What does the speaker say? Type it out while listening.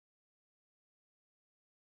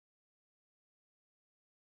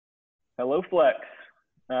Hello, Flex.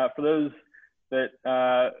 For those that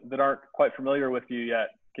aren't quite familiar with you yet,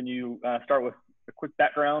 can you start with a quick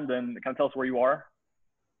background and kind of tell us where you are?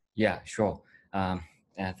 Yeah, sure.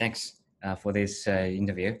 Thanks for this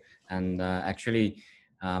interview. And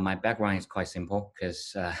my background is quite simple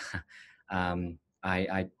because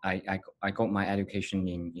I got my education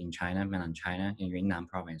in China, mainland China, in Yunnan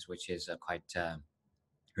province, which is a quite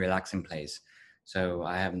relaxing place. So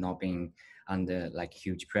I have not been under like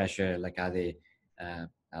huge pressure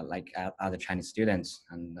other Chinese students,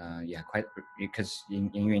 and yeah, quite because in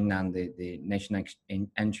Yunnan the national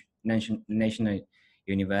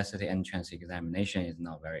university entrance examination is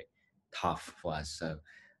not very tough for us. So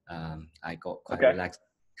I got quite Okay. relaxed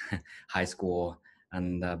high school,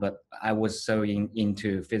 and but I was so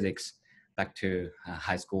into physics back to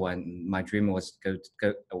high school, and my dream was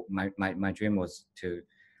my dream was to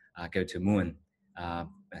go to moon,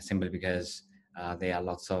 simply because there are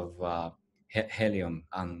lots of helium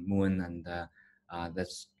on moon, and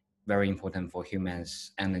that's very important for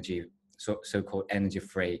humans energy, so-called energy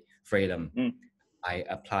freedom Mm. by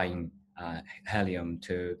applying helium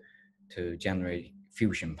to generate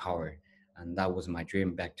fusion power. And that was my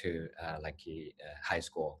dream back to high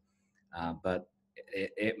school. But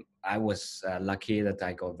I was lucky that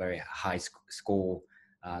I got very high score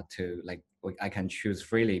to like I can choose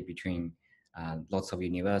freely between lots of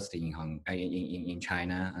university in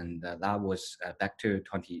China, and that was back to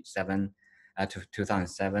 2007.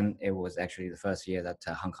 It was actually the first year that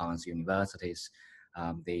Hong Kong's universities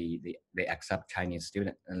they accept Chinese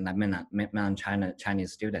students, mainland China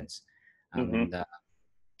Chinese students, Hmm.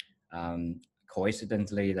 and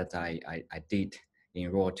coincidentally that I did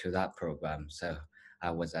enroll to that program. So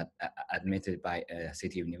I was admitted by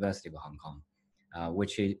City University of Hong Kong,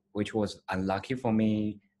 which was unlucky for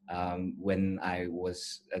me when I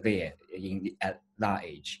was there at that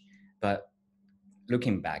age. But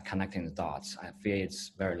looking back, connecting the dots, I feel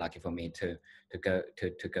it's very lucky for me to go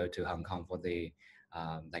to Hong Kong for the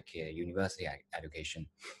university education.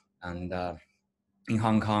 And in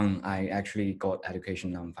Hong Kong, I actually got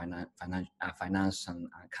education on finance and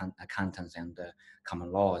accountants and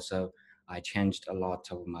common law. So I changed a lot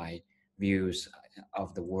of my views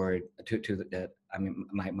of the word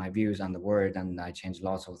my views on the word, and I changed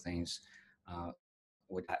lots of things. I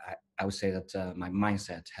would say that my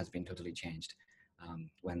mindset has been totally changed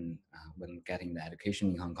when getting the education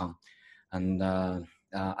in Hong Kong. And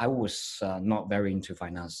I was not very into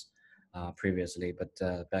finance previously, but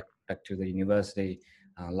back to the university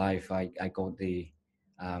life, I got the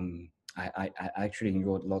I actually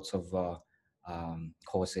enrolled lots of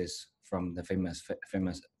courses from the famous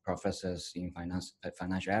professors in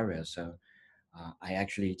financial areas. So I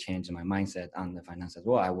actually changed my mindset on the finance as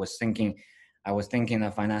well. I was thinking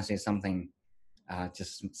that finance is something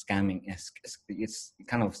just scamming. It's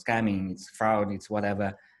kind of scamming. It's fraud. It's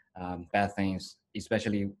whatever bad things.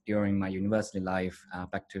 Especially during my university life,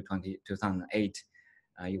 back to 2008,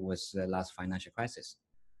 it was the last financial crisis.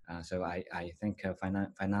 So I think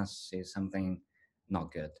finance is something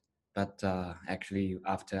not good. But actually,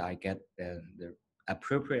 after I get the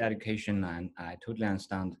appropriate education, and I totally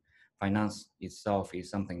understand finance itself is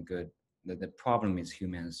something good. The problem is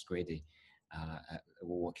humans greedy,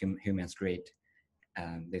 or humans greed,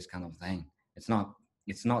 this kind of thing. It's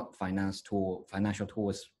not financial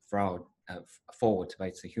tools fraud fault, but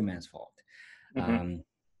it's a human's fault. Hmm. Um,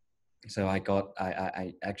 so I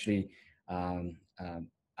actually um, um,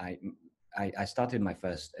 I, I started my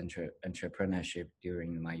first entrepreneurship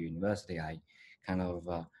during my university. I kind of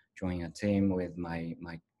joined a team with my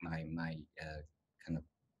kind of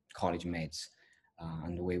college mates,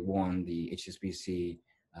 and we won the HSBC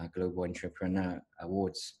Global Entrepreneur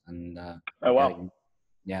Awards, and Oh, we got wow. in.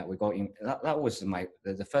 Yeah, we got in. That was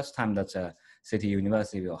the first time that City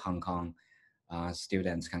University of Hong Kong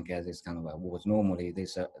students can get this kind of awards. Normally,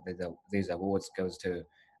 these awards go to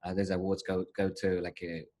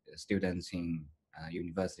students in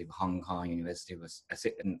University of Hong Kong, University of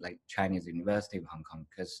like Chinese University of Hong Kong,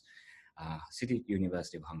 because City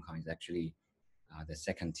University of Hong Kong is actually the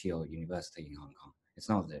second tier university in Hong Kong. It's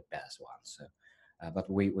not the best one, so but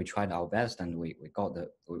we tried our best, and we got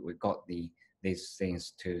these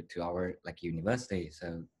things to our like university.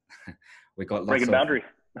 So we got lots Breaking of. boundaries.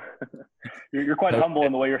 You're quite humble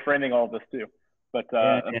in the way you're framing all of this too. But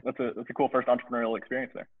Yeah, that's a cool first entrepreneurial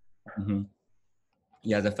experience there. yeah.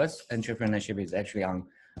 Yeah, the first entrepreneurship is actually on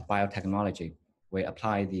biotechnology. We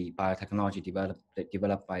apply the biotechnology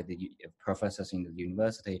developed by the professors in the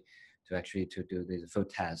university to actually to do the food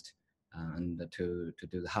test and to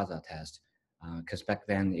do the hazard test. Because back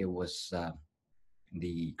then it was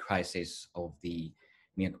the crisis of the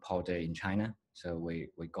milk powder in China. So we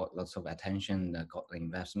got lots of attention, got the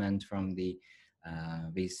investment from the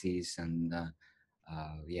VCs, and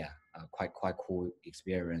quite cool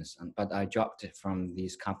experience. But I dropped it from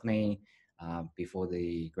this company before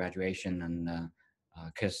the graduation, and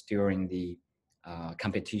because during the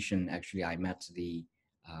competition, actually, I met the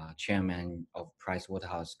chairman of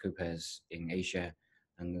PricewaterhouseCoopers in Asia,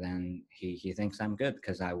 and then he thinks I'm good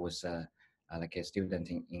because I was like a student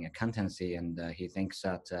in accountancy, and he thinks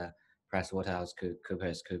that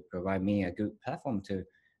PricewaterhouseCoopers could provide me a good platform to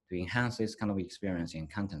enhance this kind of experience in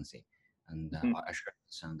accountancy and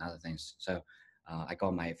assurance and other things. So I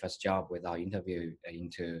got my first job without interview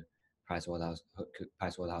into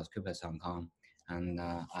PricewaterhouseCoopers Hong Kong, and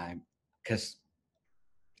I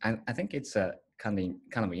think it's kind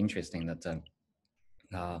of interesting that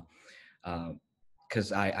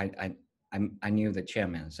because I knew the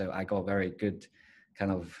chairman, so I got very good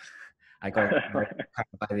kind of I got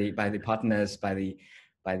by the partners, by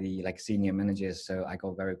the like senior managers, so I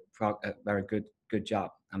got very good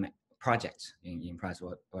job. I mean, projects in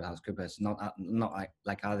PricewaterhouseCoopers, not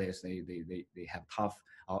like others. They have tough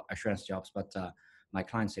assurance jobs, but my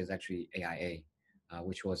clients is actually AIA,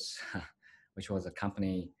 which was a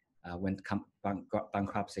company went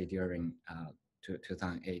bankruptcy during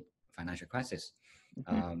 2008 financial crisis.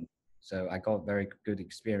 So I got very good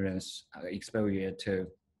exposure to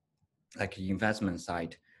like the investment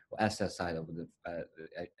side or asset side of the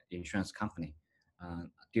insurance company.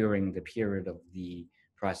 During the period of the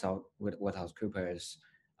PricewaterhouseCoopers,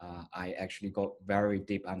 I actually got very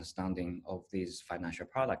deep understanding of these financial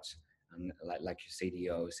products, and like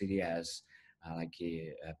CDO, CDS, like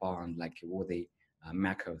a bond, like all the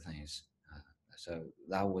macro things. So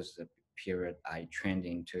that was the period I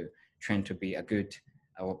trained to be a good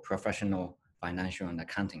or professional financial and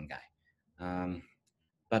accounting guy.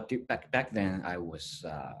 But back then, I was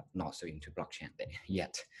not so into blockchain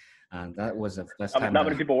yet. That was the first time. Not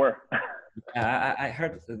many people were. I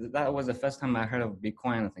heard that was the first time I heard of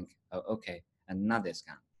Bitcoin. I think, oh, okay, another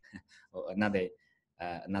scam, or another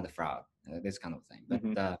fraud, this kind of thing.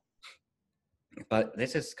 But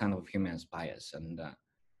this is kind of human bias, and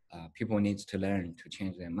people need to learn to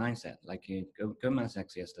change their mindset. Like in Goldman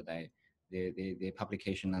Sachs yesterday, the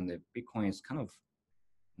publication on the Bitcoin is kind of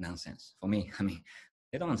nonsense for me. I mean,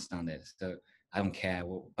 they don't understand it, so I don't care.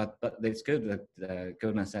 But it's good that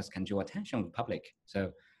Goldman Sachs can draw attention of the public.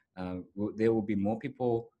 So there will be more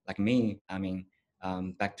people like me. I mean,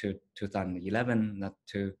 back to 2011, not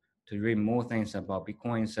to read more things about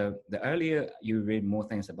Bitcoin. So the earlier you read more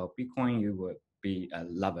things about Bitcoin, you would be a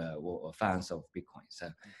lover or fans of Bitcoin. So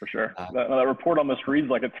for sure, that report almost reads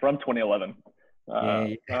like it's from 2011.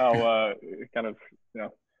 How kind of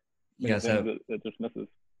so it just misses.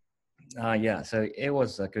 So it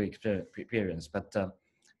was a good experience, but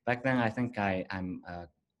back then I think I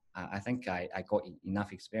got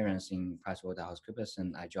enough experience in PricewaterhouseCoopers,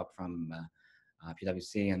 and I dropped from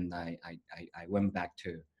PwC, and I went back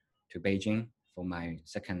to Beijing for my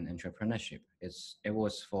second entrepreneurship. It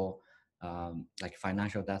was for like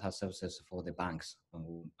financial data services for the banks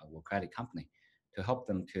or credit company, to help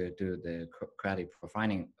them to do the credit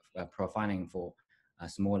profiling for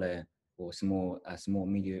smaller or small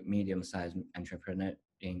medium-sized entrepreneur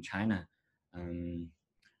in China.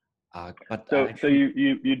 But so actually,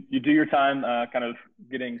 you do your time kind of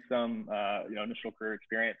getting some initial career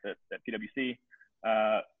experience at PwC.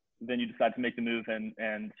 Then you decide to make the move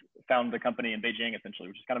and found the company in Beijing, essentially,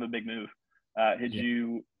 which is kind of a big move.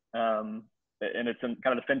 You and it's in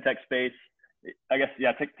kind of the fintech space, I guess.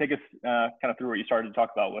 Yeah, take us kind of through what you started to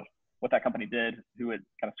talk about with what that company did, who it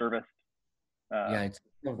kind of serviced. It's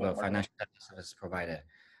a financial service provider.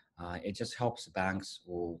 It just helps banks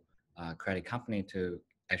or credit company to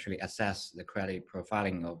actually assess the credit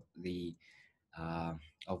profiling of the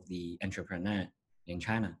entrepreneur in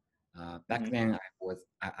China. Back then,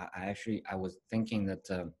 I was thinking that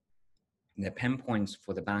the pain points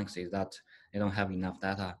for the banks is that they don't have enough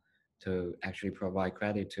data to actually provide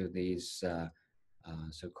credit to these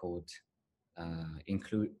so-called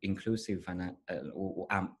inclusive or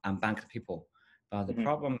unbanked people. But the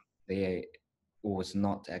problem there was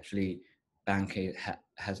not actually bank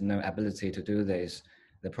has no ability to do this.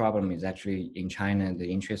 The problem is actually in China,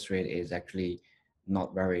 the interest rate is actually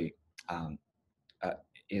not very,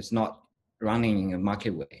 it's not running in a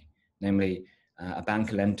market way. Namely, a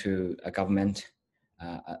bank lend to a government,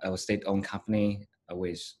 a state-owned company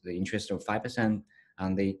with the interest of 5%,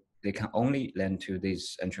 and they can only lend to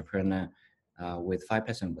this entrepreneur with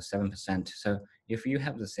 5% or 7%. So if you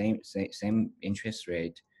have the same interest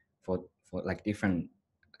rate for like different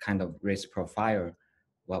kind of risk profile,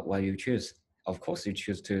 what you choose? of course you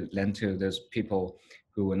choose to lend to those people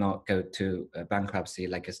who will not go to bankruptcy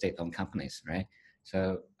like a state-owned companies, right?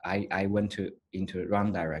 So I went into the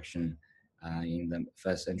wrong direction in the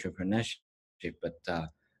first entrepreneurship, but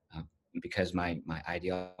because my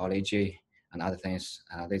ideology and other things,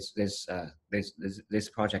 this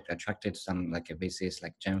project attracted some like a VCs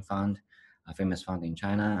like Zhenfund, a famous fund in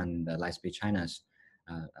China, and Lightspeed China's.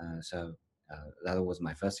 So that was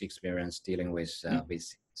my first experience dealing with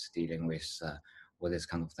VCs, dealing with this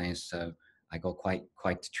kind of things. So I got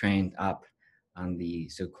quite trained up on the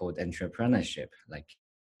so-called entrepreneurship, like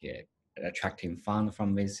attracting fund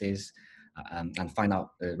from VCs, and find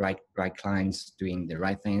out the right clients doing the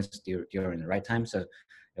right things during the right time. So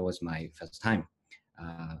it was my first time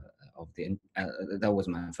that was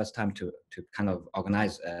my first time to kind of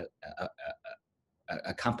organize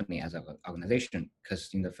a company as an organization, because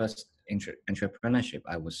in the first entrepreneurship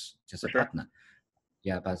I was just For a sure. partner.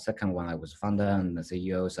 Yeah, but second one I was founder and the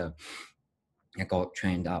CEO, so I got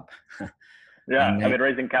trained up. Yeah, And I mean,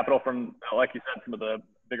 raising capital from, like you said, some of the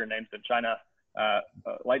bigger names in China.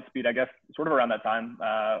 Lightspeed, I guess, sort of around that time,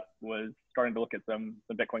 was starting to look at some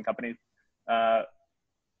Bitcoin companies. I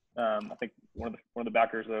think one of the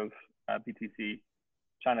backers of BTC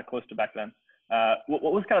China close to back then.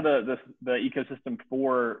 What was kind of the ecosystem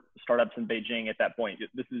for startups in Beijing at that point?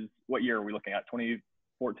 This is, what year are we looking at?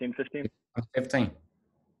 2014, 15? 2015.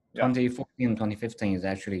 Yeah. 2014 and 2015 is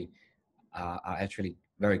actually are actually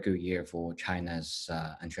very good year for China's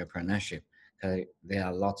entrepreneurship. There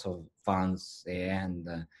are lots of funds there, and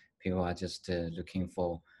people are just looking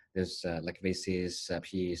for this like VCs,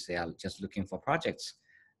 PEs. They are just looking for projects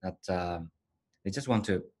that they just want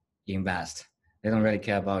to invest. They don't really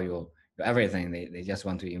care about your everything. They just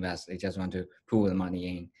want to invest. They just want to pool the money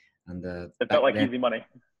in. And it felt like easy money.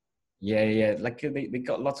 Yeah. Like they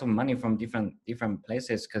got lots of money from different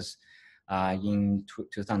places, because in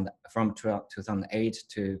 2008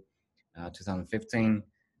 to 2015,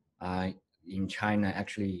 in China,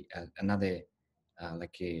 actually another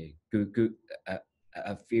like a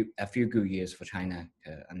few good years for China,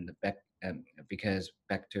 and back because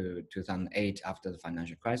back to 2008, after the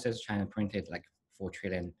financial crisis, China printed like 4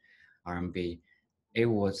 trillion RMB. It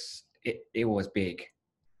was big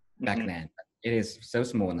back then. It is so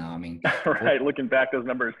small now. I mean, right. Looking back, those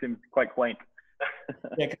numbers seem quite quaint.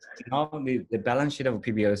 yeah, now the balance sheet of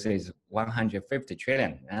PBOC is 150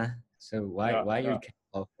 trillion. So why you can't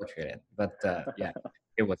call 4 trillion? But yeah,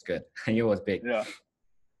 it was good. It was big. Yeah.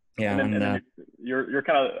 Yeah, and then you're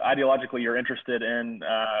kind of ideologically, you're interested in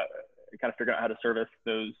kind of figuring out how to service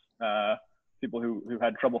those people who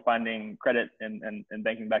had trouble finding credit and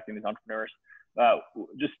banking back in these entrepreneurs.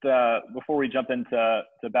 Just before we jump into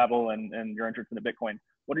Babel and your interest into Bitcoin,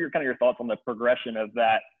 what are your thoughts on the progression of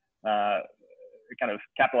that kind of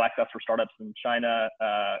capital access for startups in China,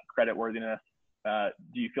 credit worthiness?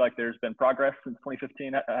 Do you feel like there's been progress since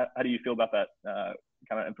 2015? How do you feel about that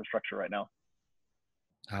kind of infrastructure right now?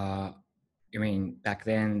 You mean back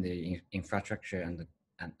then, the infrastructure and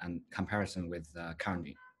comparison with current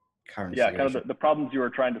yeah, situation? Kind of the problems you were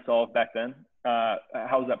trying to solve back then. How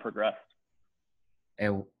has that progressed?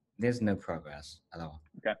 There's no progress at all.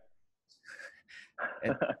 Okay.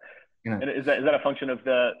 You know, and is that a function of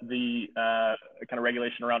the kind of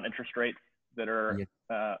regulation around interest rates that are?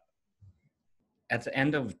 Yeah. At the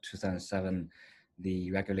end of 2007,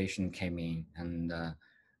 the regulation came in, and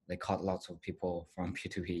they caught lots of people from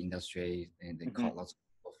P2P industry, and they caught lots of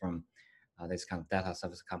people from this kind of data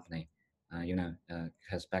service company.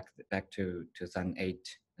 Because back to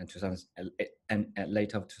 2008 and 2000 and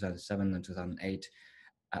late of 2007 and 2008,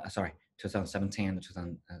 2017 and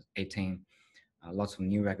 2018, lots of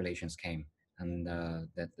new regulations came, and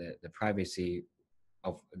that the privacy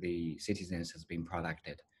of the citizens has been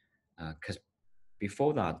protected. Because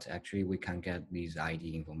before that, actually, we can get these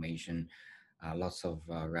ID information, lots of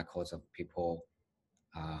records of people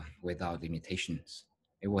without limitations.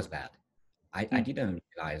 It was bad. I didn't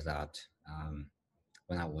realize that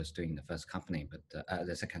when I was doing the first company, but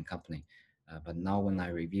the second company. But now when I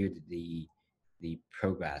reviewed the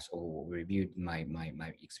progress or reviewed my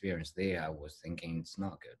experience there, I was thinking it's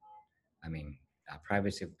not good. I mean,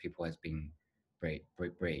 privacy of people has been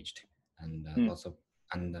breached, and lots of.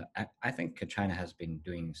 And I think China has been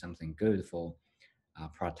doing something good for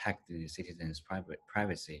protect the citizens'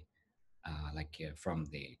 privacy, like from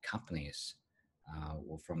the companies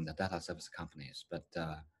or from the data service companies, but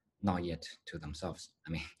not yet to themselves.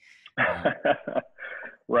 I mean,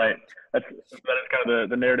 right. That is kind of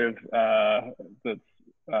the narrative that's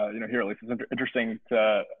here at least. It's interesting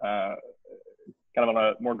to kind of on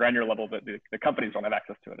a more granular level that the companies don't have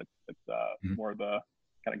access to it. It's more the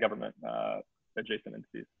kind of government adjacent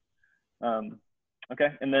entities. Okay,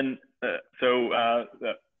 and then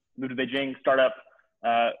move to Beijing, startup,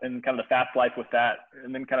 and kind of the fast life with that,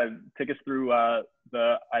 and then kind of take us through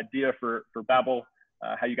the idea for Babel,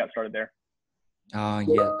 how you got started there.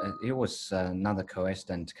 It was another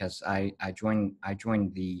coincidence because I joined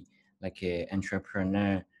the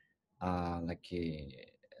entrepreneur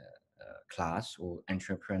class or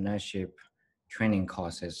entrepreneurship training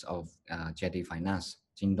courses of JD Finance,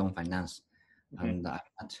 Jingdong Finance, and I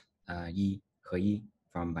met He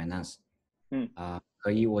from Binance.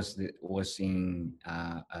 He was in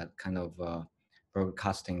a kind of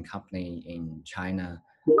broadcasting company in China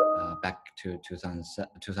back to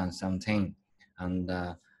 2017, and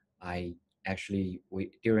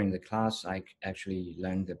during the class I actually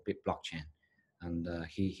learned the bit blockchain, and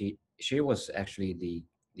she was actually the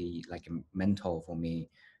like a mentor for me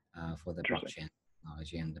for the blockchain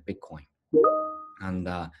technology and the Bitcoin, and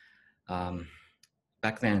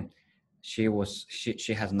back then she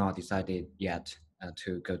has not decided yet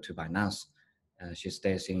to go to Binance. She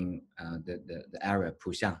stays in the area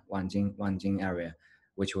Puxiang, Wanjing area,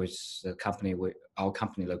 which was the company our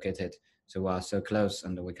company located. So we are so close,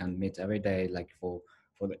 and we can meet every day, like for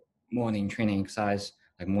the morning training exercise,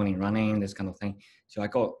 like morning running, this kind of thing. So I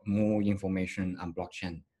got more information on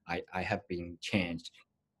blockchain. I have been changed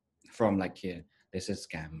from this is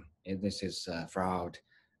scam, this is fraud,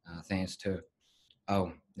 thanks to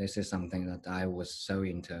this is something that I was so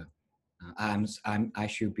into. I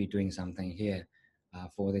should be doing something here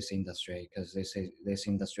for this industry, because this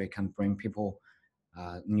industry can bring people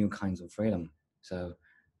new kinds of freedom. So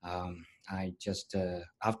I just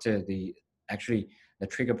after the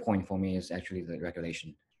trigger point for me is actually the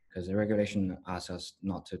regulation, because the regulation asks us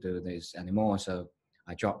not to do this anymore. So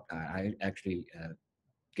I dropped. I actually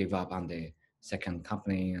gave up on the second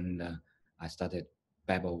company, and I started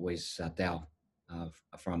Babel with Dell.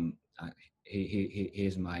 From he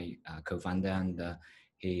is my co-founder, and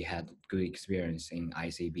he had good experience in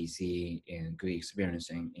ICBC and good experience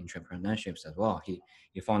in entrepreneurships as well. He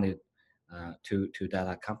founded two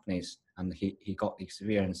data companies, and he got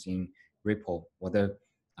experience in Ripple, although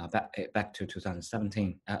back to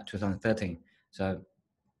 2013. So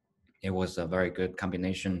it was a very good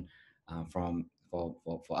combination for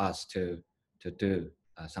us to do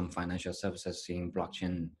some financial services in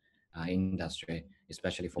blockchain industry,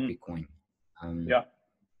 especially for Bitcoin.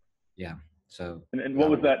 Yeah. So. And what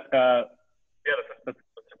was that? That's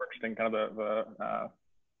super interesting. Kind of the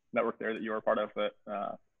network there that you were a part of that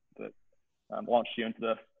launched you into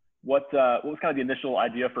this. What was kind of the initial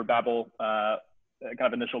idea for Babel? Kind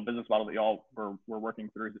of initial business model that y'all were working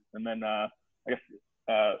through, and then I guess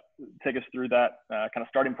take us through that kind of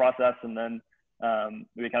starting process, and then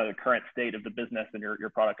maybe kind of the current state of the business and your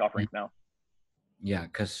product offerings now. Yeah,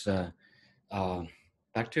 because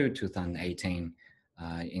back to 2018,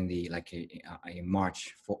 in the in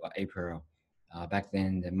March, April, back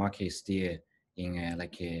then the market is still in a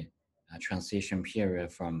transition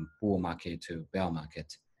period from bull market to bear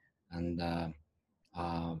market, and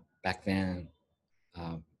back then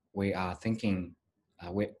we are thinking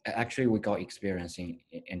we got experience in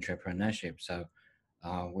entrepreneurship, so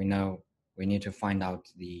we know we need to find out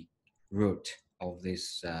the root of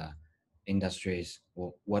this industries,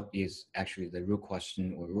 or what is actually the root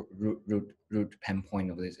question or root pain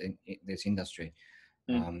point of this industry.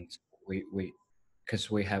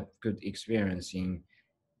 Because we have good experience in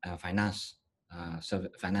finance,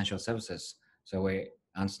 financial services, so we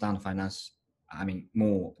understand finance, I mean,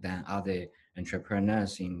 more than other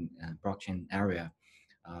entrepreneurs in blockchain area.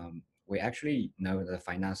 We actually know that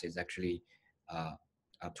finance is actually a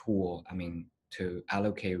tool, I mean, to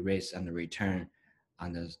allocate risk and return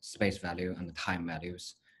on the space value and the time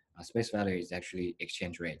values. Space value is actually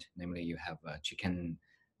exchange rate. Namely, you have a chicken,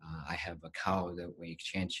 I have a cow, that we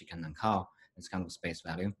exchange chicken and cow. It's kind of space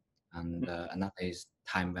value. And another is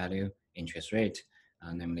time value, interest rate.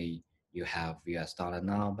 Namely, you have US dollar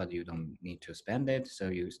now, but you don't need to spend it. So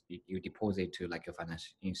you deposit to like a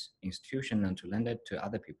financial institution and to lend it to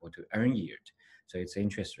other people to earn yield. So it's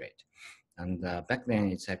interest rate. And back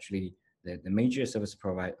then, it's actually the major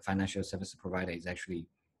financial service provider is actually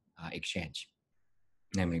exchange,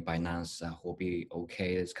 namely Binance, Huobi,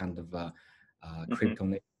 OK, it's kind of a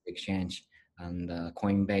crypto exchange, and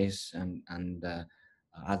Coinbase, and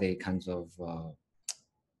other kinds of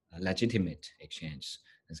legitimate exchange,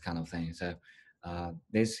 this kind of thing. So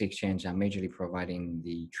this exchange are majorly providing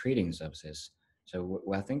the trading services. So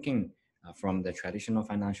we're thinking from the traditional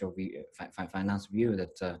financial finance view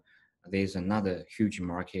that there's another huge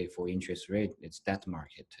market for interest rate. It's debt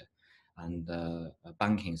market. and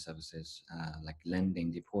banking services like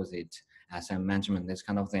lending, deposit, asset management, this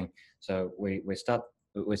kind of thing. So we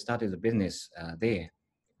started the business there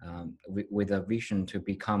with a vision to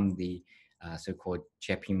become the so-called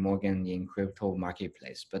JP Morgan in crypto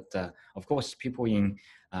marketplace. But of course, people in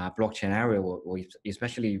blockchain area, or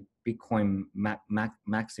especially Bitcoin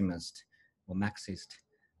maximist or Marxist,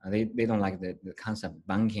 they don't like the concept of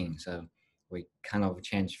banking. So we kind of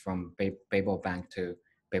changed from Babel Bank to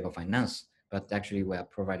Babel Finance, but actually we are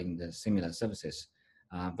providing the similar services.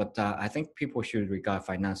 But I think people should regard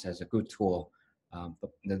finance as a good tool.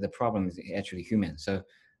 But the problem is actually human. So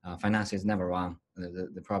finance is never wrong.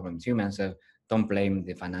 The problem is human. So don't blame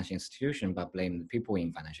the financial institution, but blame the people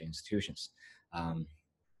in financial institutions.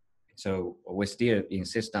 So we still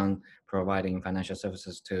insist on providing financial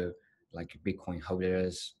services to like Bitcoin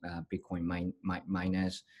holders, Bitcoin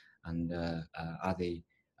miners, and other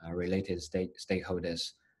related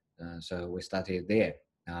stakeholders. So we started there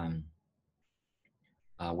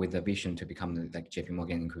with the vision to become like JP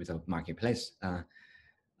Morgan crypto marketplace.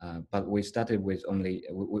 But we started with only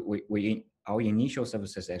our initial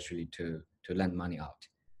service is actually to lend money out.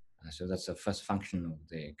 So that's the first function of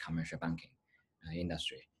the commercial banking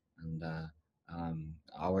industry. And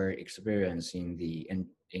our experience in the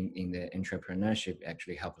entrepreneurship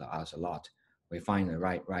actually helped us a lot. We find the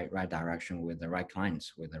right direction with the right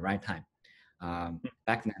clients with the right time.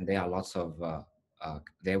 Back then,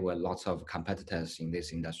 there were lots of competitors in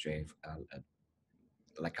this industry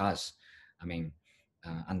like us. I mean,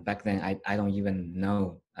 and back then I don't even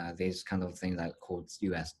know this kind of thing that called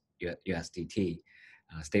USDT,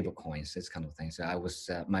 stable coins, this kind of thing. So I was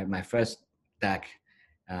my first deck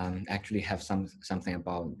actually have something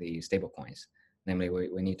about the stable coins. Namely,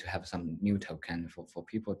 we need to have some new token for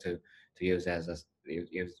people to use as a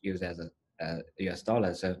US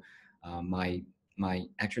dollar. So my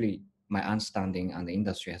understanding on the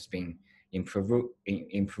industry has been improved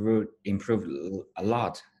a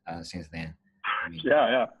lot since then. I mean,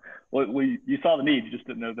 yeah. Well, you saw the need, you just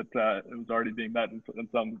didn't know that it was already being met in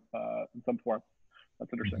some form.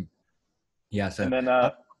 That's interesting. Yeah. So and then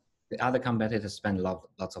the other competitors spend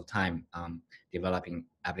lots of time developing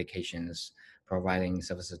applications, providing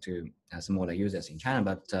services to smaller users in China.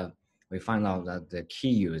 But we find out that the key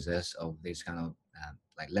users of this kind of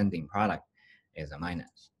like lending product is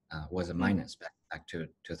was a miners back to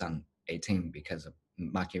 2018 because of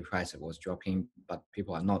market price was dropping, but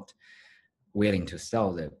people are not willing to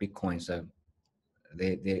sell the Bitcoin. So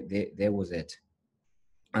there was it.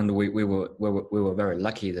 And we were very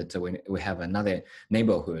lucky that we have another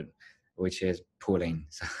neighborhood, which is pooling.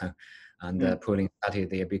 So, and pooling started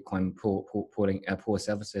their Bitcoin pool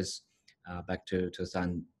services back to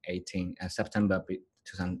 2018, September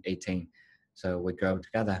 2018. So we grow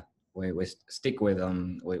together. We stick with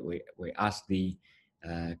them. We ask the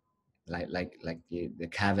like the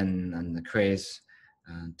Kevin and the Chris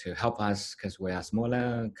to help us because we are a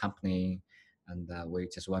smaller company, and we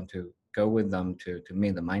just want to go with them to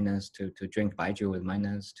meet the miners, to drink baijiu with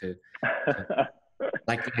miners, to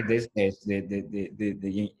like this days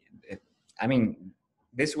I mean,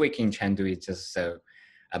 this week in Chengdu is just so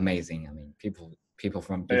amazing. I mean, people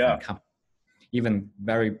from different companies, even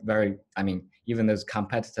very I mean, even those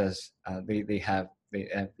competitors, they have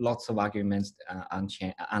lots of arguments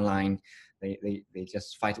online. They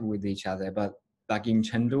just fight with each other. But like in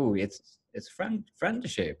Chengdu, it's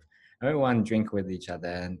friendship. Everyone drink with each other,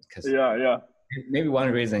 and because maybe one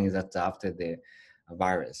reason is that after the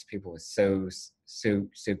virus, people were so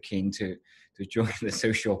keen to join the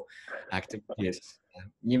social activities.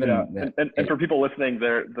 And for people listening,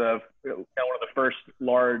 one of the first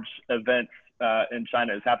large events in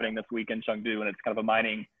China is happening this week in Chengdu, and it's kind of a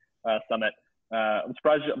mining summit. I'm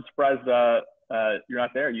surprised you're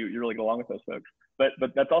not there. You really get along with those folks.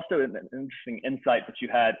 But that's also an interesting insight that you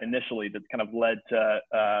had initially that's kind of led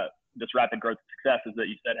to this rapid growth success, is that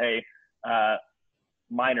you said, hey,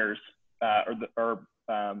 miners are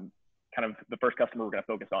kind of the first customer we're going to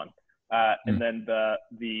focus on. And then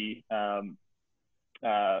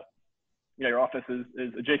your office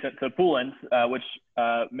is adjacent to Poolins, which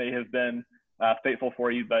may have been fateful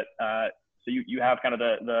for you, but so you have kind of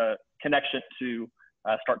the connection to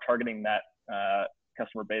start targeting that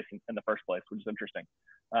customer base in the first place, which is interesting.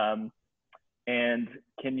 And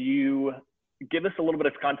can you give us a little bit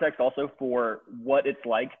of context also for what it's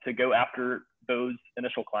like to go after those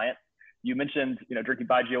initial clients? You mentioned, drinking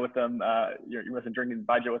baijiu with them. You mentioned drinking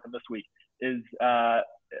baijiu with them this week.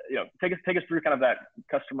 Take us through kind of that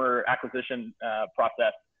customer acquisition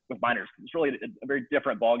process with miners. It's really a very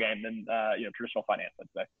different ballgame than traditional finance, I'd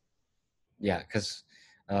say. Yeah, because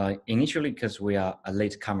initially, because we are a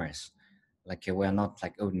latecomers, like we're not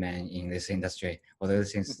like old man in this industry, although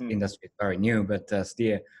this Mm-hmm. industry is very new, but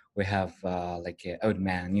still we have like old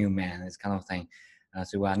man, new man, this kind of thing.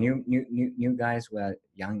 So we are new guys. We are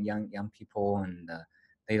young people, and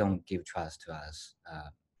they don't give trust to us.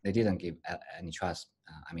 They didn't give any trust.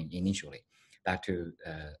 I mean, initially, back to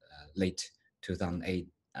late 2008,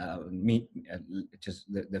 just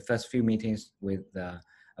the first few meetings with the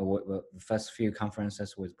first few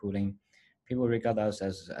conferences with pooling, people regard us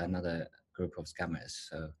as another group of scammers.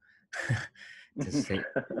 So just say, you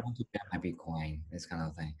want to get my Bitcoin, this kind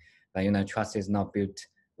of thing. But trust is not built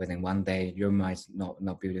within one day. Your might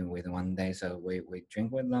not building within one day. So we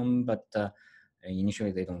drink with them, but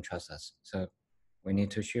initially they don't trust us. So we need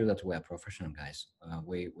to show that we are professional guys.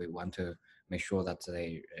 We want to make sure that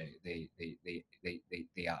they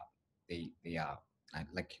are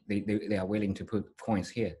like they are willing to put coins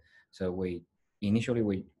here. So we initially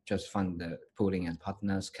we just fund the pooling as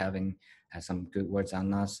partners. Kevin has some good words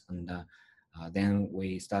on us, and then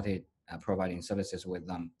we started providing services with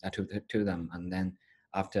them to them, and then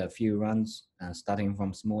after a few runs, starting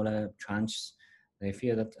from smaller tranches, they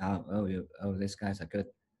feel that oh these guys are good.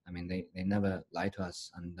 I mean, they never lie to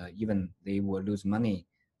us, and even they will lose money,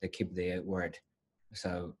 they keep their word.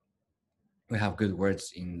 So we have good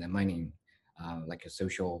words in the mining, like a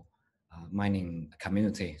social mining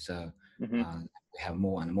community. So Mm-hmm. we have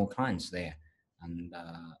more and more clients there. And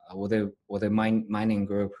although mining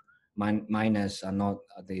group miners are not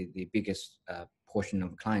the biggest portion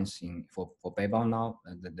of clients for Babel now,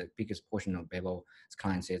 the biggest portion of Babel's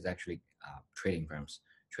clients is actually trading firms,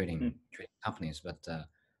 trading companies. But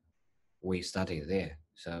we studied there,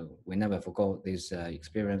 so we never forgot this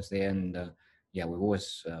experience there. And yeah, we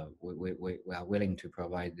always we are willing to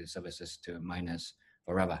provide the services to miners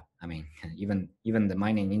forever. I mean, even the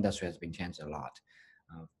mining industry has been changed a lot.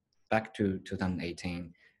 Back to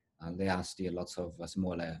 2018, there are still lots of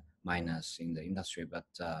smaller miners in the industry, but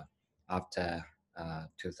after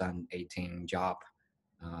 2018 job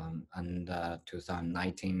and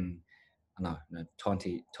 2019, no,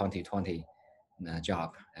 2020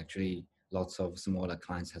 job, actually lots of smaller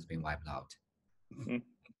clients has been wiped out.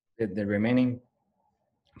 Mm-hmm. The remaining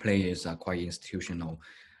players are quite institutional.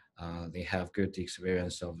 They have good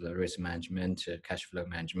experience of the risk management, cash flow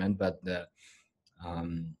management, but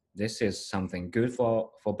this is something good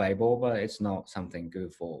for Babel, but it's not something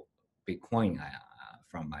good for Bitcoin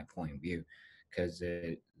from my point of view, because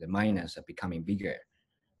the miners are becoming bigger,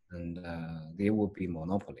 and there will be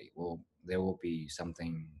monopoly, or there will be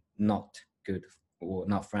something not good or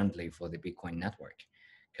not friendly for the Bitcoin network,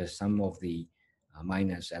 because some of the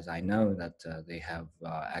miners, as I know, that they have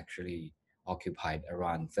actually occupied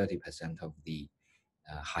around 30% of the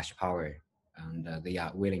hash power, and they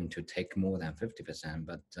are willing to take more than 50%,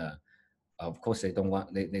 but of course they don't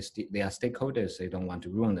want they are stakeholders, they don't want to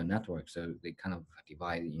ruin the network, so they kind of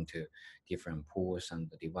divide into different pools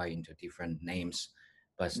and divide into different names.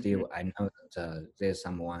 But still I know that there's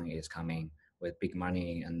someone is coming with big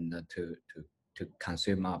money and to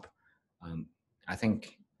consume up. I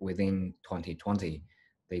think within 2020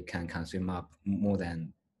 they can consume up more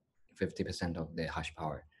than 50% of the hash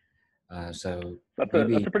power. So that's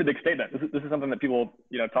maybe a pretty big statement. This is something that people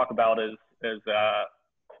talk about as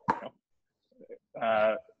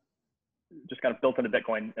just kind of built into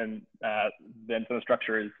Bitcoin, and the incentive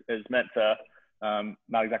structure is meant to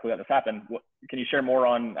not exactly let this happen. Can you share more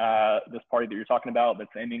on this party that you're talking about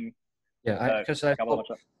that's aiming? yeah, because I thought,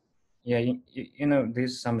 yeah,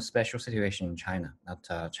 there's some special situation in China.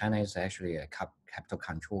 That China is actually a capital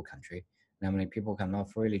control country. Namely, people cannot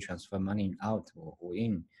freely transfer money out or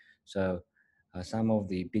in. So some of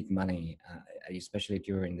the big money, especially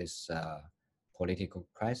during this political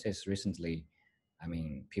crisis recently, I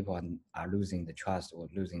mean, people are losing the trust or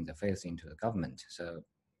losing the faith into the government. So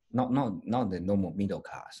not the normal middle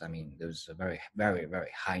class. I mean, those very, very,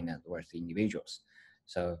 very high net worth individuals.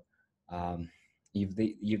 So if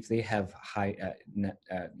they have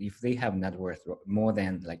if they have net worth more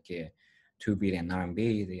than like 2 billion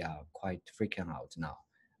RMB, they are quite freaking out now.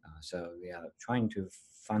 So they are trying to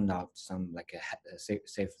find out some like a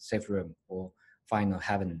safe room or final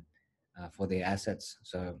heaven for their assets.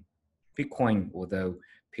 So Bitcoin, although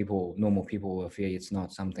normal people will feel it's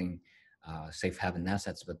not something safe haven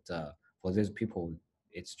assets, but for these people,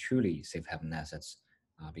 it's truly safe haven assets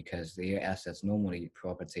because their assets normally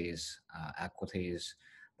properties, equities,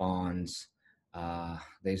 bonds.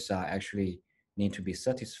 These are actually need to be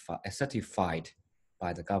certified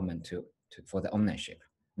by the government for the ownership.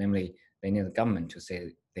 Namely, they need the government to say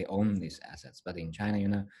they own these assets. But in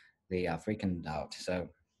China, they are freaking out. So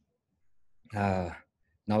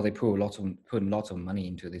now they put lots of money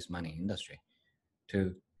into this mining industry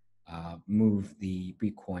to move the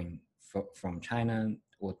Bitcoin from China,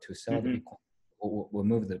 or to sell the Mm-hmm. Bitcoin, or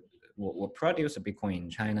move or produce the Bitcoin in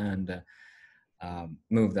China and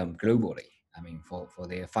move them globally. I mean, for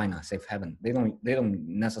their final safe haven, they don't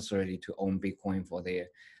necessarily to own Bitcoin for their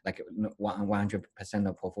like 100%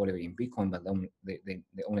 of portfolio in Bitcoin, but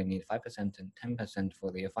they only need 5% and 10%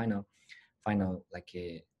 for their final like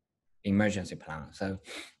a emergency plan. So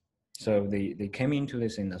they came into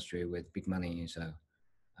this industry with big money. So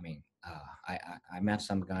I mean, I met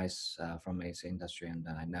some guys from this industry, and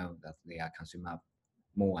I know that they are consuming up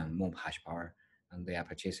more and more hash power, and they are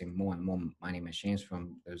purchasing more and more mining machines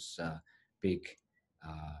from those big,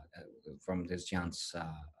 from these giant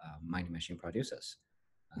mining machine producers.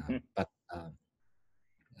 Mm-hmm. But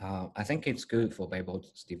I think it's good for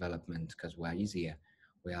Babel's development because we're easier.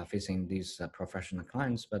 We are facing these professional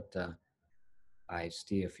clients, but I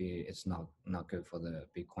still feel it's not good for the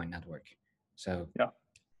Bitcoin network. So Yeah.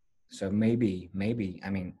 so maybe I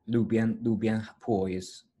mean 路边 pool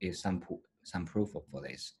is some proof for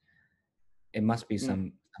this. It must be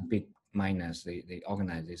some big miners, they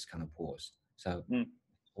organize this kind of pools. So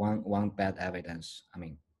Mm-hmm. one bad evidence, I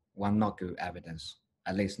mean one not good evidence,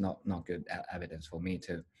 at least not good evidence for me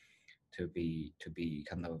to be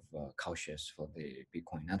kind of cautious for the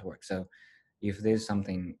Bitcoin network. So if there's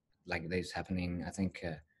something like this happening, I think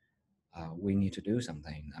we need to do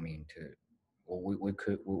something. I mean,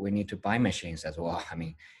 we need to buy machines as well. I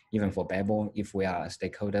mean, even for Babel, if we are a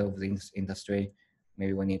stakeholder of this industry,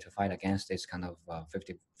 maybe we need to fight against this kind of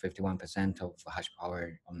 51% of hash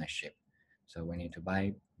power ownership. So we need to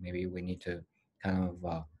buy. Maybe we need to kind of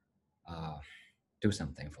do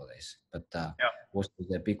something for this. But Yeah. also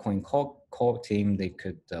the Bitcoin core team, they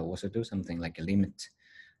could also do something like limit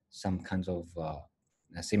some kinds of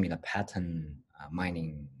a similar pattern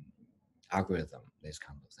mining algorithm, this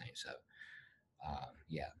kind of thing. So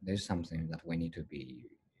yeah, there's something that we need to be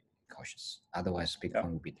cautious. Otherwise, Yeah.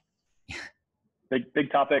 Bitcoin will be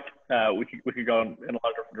Big topic. We could go in a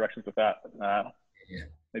lot of different directions with that. yeah.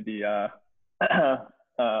 Maybe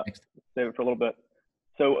Next. save it for a little bit.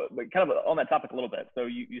 So, but kind of on that topic a little bit. So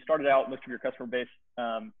you started out, most of your customer base,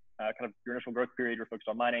 kind of your initial growth period, you're focused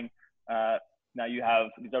on mining. Now you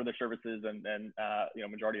have these other services, and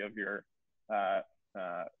majority of your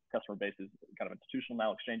customer base is kind of institutional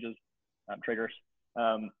now, exchanges, traders.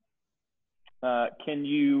 Can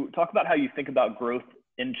you talk about how you think about growth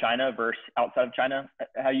in China versus outside of China?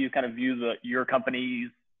 How you kind of view your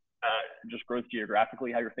company's just growth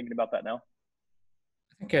geographically? How you're thinking about that now?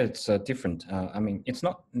 I think it's different. I mean, it's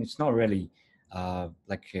not really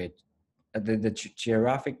like the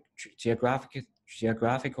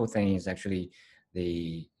geographical thing is actually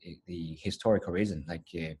the historical reason. Like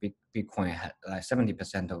Bitcoin had like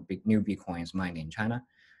 70% of new Bitcoin is mined in China,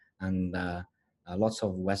 and lots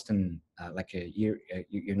of Western like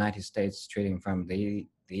United States trading firm,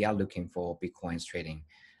 they are looking for Bitcoin's trading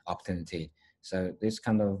opportunity. So this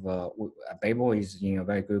kind of Babel is in a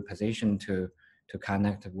very good position to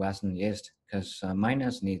connect West and East, because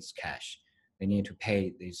miners needs cash. They need to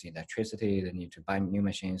pay this electricity. They need to buy new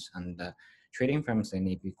machines, and trading firms, they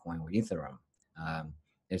need Bitcoin or Ethereum,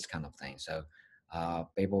 this kind of thing. So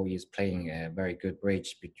Babel is playing a very good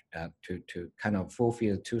bridge to kind of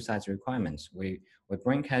fulfill two sides requirements. We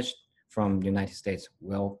bring cash from United States.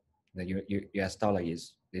 Well, the US dollar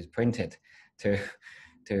is printed to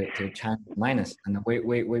China miners, and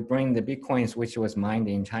we bring the Bitcoins which is mined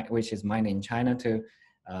in China to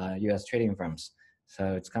US trading firms.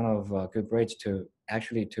 So it's kind of a good bridge to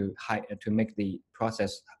actually to make the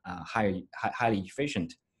process highly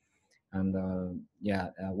efficient, and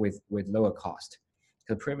with lower cost.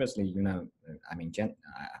 Because previously, I mean,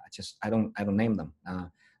 I don't name them.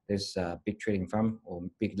 This big trading firm or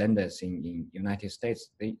big lenders in United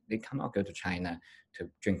States, they cannot go to China to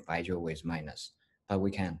drink baijiu with miners, but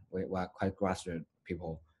we can. We are quite grassroots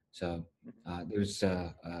people. So those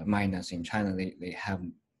miners in China, they have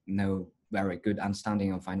no very good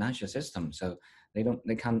understanding of financial system. So they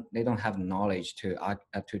don't have knowledge to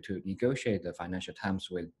negotiate the financial terms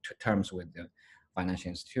with the financial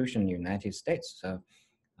institution in the United States. So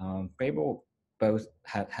Babel both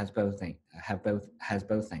has both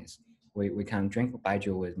things. We can drink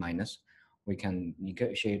baijiu with miners. We can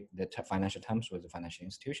negotiate the financial terms with the financial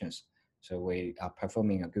institutions. So we are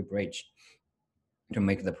performing a good bridge to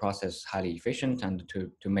make the process highly efficient and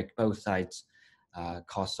to make both sides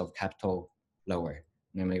cost of capital lower.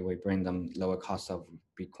 Namely, we bring them lower cost of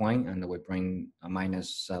Bitcoin, and we bring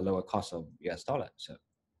minus lower cost of US dollar. So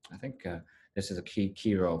I think this is a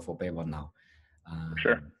key role for Babel now.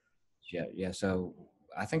 Sure. Yeah. So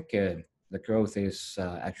I think the growth is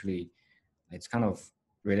actually, it's kind of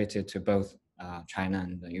related to both China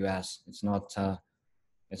and the US. It's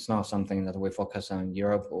not something that we focus on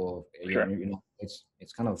Europe or Sure.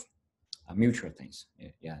 it's kind of mutual things.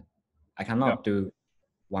 Yeah, I Yeah. cannot do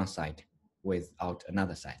one side without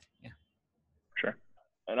another side. Yeah. Sure.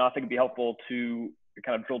 And I think it'd be helpful to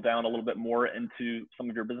kind of drill down a little bit more into some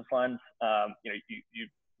of your business lines. You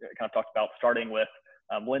kind of talked about starting with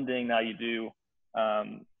lending. Now you do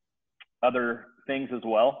other things as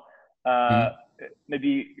well.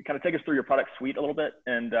 Maybe kind of take us through your product suite a little bit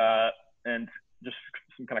and just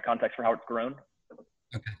some kind of context for how it's grown.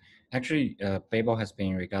 Okay. Actually, Babel has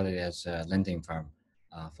been regarded as a lending firm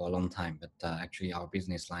for a long time, but actually our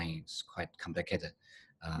business line is quite complicated.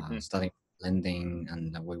 Starting lending,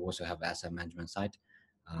 and we also have asset management side.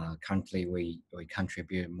 Currently, we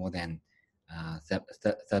contribute more than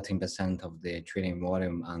 13% of the trading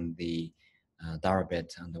volume on the Darabit,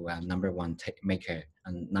 and we are number one maker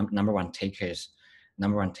and number one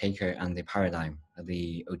taker on the Paradigm,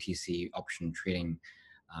 the OTC option trading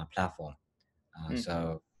platform.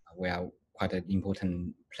 So we are quite an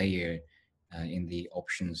important player in the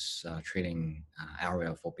options trading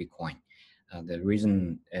area for Bitcoin. The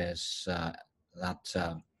reason is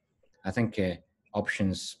that I think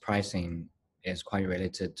options pricing is quite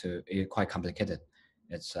related to, quite complicated.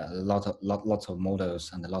 It's lots of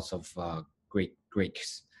models and lots of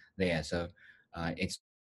Greeks there. So it's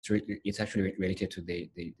actually related to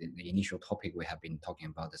the initial topic we have been talking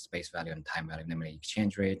about, the space value and time value, namely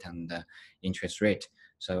exchange rate and interest rate.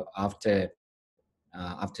 So after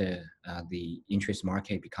the interest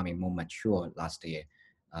market becoming more mature last year,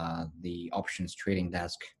 the options trading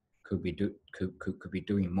desk could be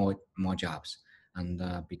doing more jobs, and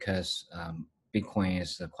because Bitcoin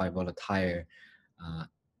is a quite volatile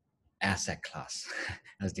asset class,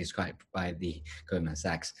 as described by the Goldman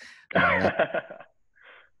Sachs. But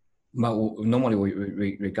normally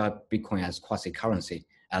we regard Bitcoin as quasi-currency,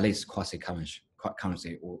 at least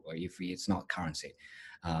quasi-currency, or if it's not currency.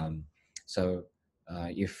 So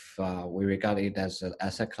if we regard it as an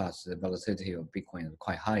asset class, the volatility of Bitcoin is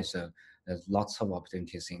quite high. So there's lots of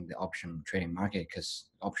opportunities in the option trading market, because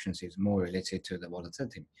options is more related to the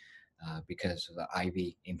volatility. Because the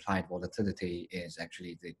IV, implied volatility, is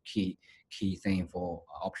actually the key thing for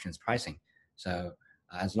options pricing. So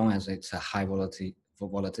as long as it's a high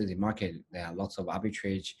volatility market, there are lots of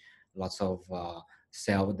arbitrage, lots of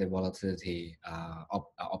sell the volatility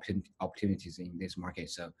opportunities in this market.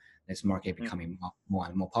 So this market becoming more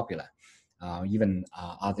and more popular. Even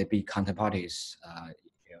other big counterparties,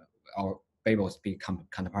 our Babel's big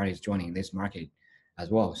counterparties joining this market as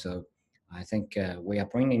well. So I think we are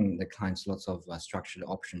bringing the clients lots of structured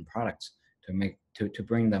option products to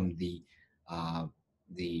bring them the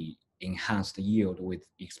enhanced yield with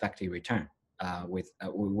expected return, with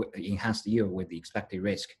enhanced yield with the expected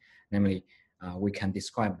risk. Namely, we can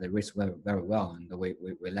describe the risk very, very well, and we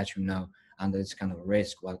let you know under this kind of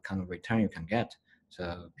risk what kind of return you can get.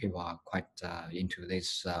 So people are quite into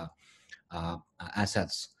this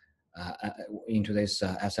assets, into this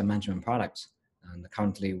asset management products. And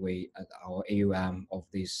currently, our AUM of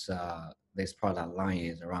this product line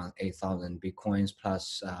is around 8,000 Bitcoins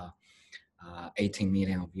plus 18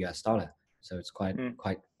 million of US dollar. So it's quite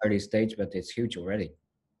early stage, but it's huge already.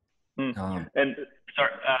 And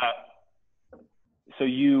sorry, so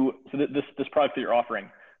this product that you're offering,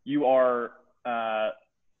 you are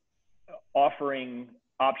offering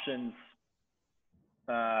options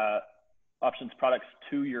products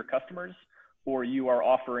to your customers, or you are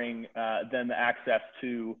offering them access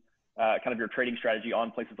to kind of your trading strategy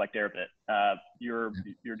on places like Deribit. You're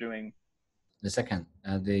doing the second,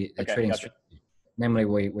 the okay, trading gotcha. strategy. Namely,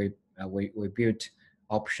 we built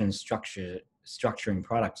option structuring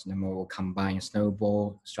products. Then we'll combine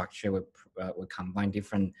snowball structure. We combine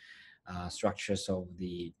different structures of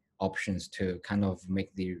the options to kind of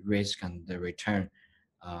make the risk and the return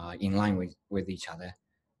in line with each other,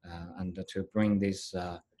 and to bring this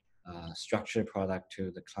structured product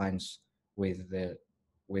to the clients with the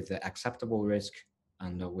acceptable risk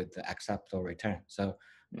and with the acceptable return. So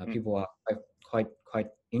people are quite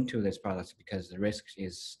into this product because the risk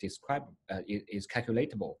is described, is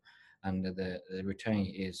calculatable, and the return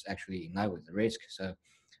is actually in line with the risk. So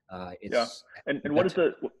it's And what is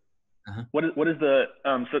the what is the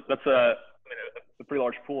so that's a pretty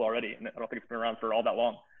large pool already, and I don't think it's been around for all that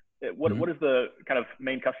long. What is the kind of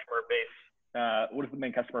main customer base? What does the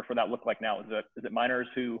main customer for that look like now? Is it miners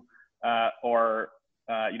who are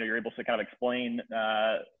you're able to kind of explain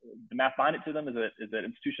the math behind it to them? Is it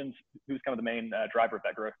institutions? Who's kind of the main driver of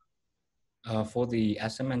that growth? For the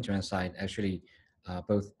asset management side, actually,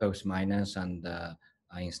 both miners and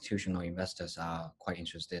institutional investors are quite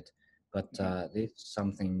interested. But there's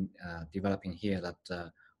something developing here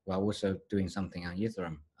that we're also doing something on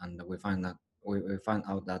Ethereum, and we find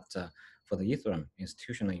out that for the Ethereum,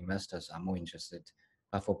 institutional investors are more interested,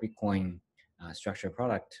 but for Bitcoin structured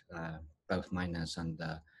product, both miners and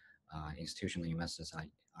institutional investors are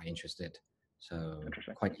interested. So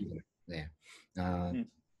quite even there.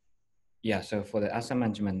 Yeah, so for the asset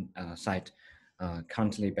management side,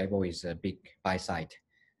 currently Babel is a big buy side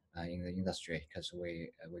in the industry because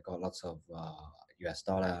we got lots of US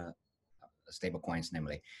dollar stable coins,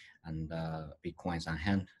 namely, and Bitcoins on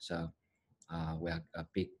hand. So we are a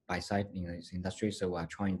big buy side in this industry. So we are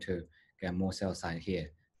trying to get more sell side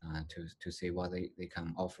here to see what they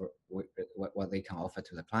can offer, what they can offer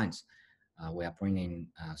to the clients. We are bringing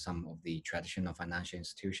some of the traditional financial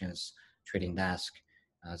institutions, trading desk,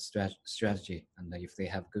 strategy, and if they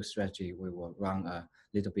have good strategy, we will run a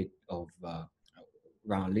little bit of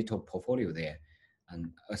run a little portfolio there, and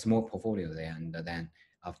a small portfolio there, and then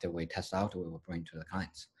after we test out, we will bring to the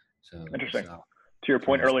clients. So interesting. To your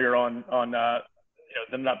point earlier on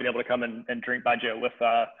them not being able to come and drink baijiu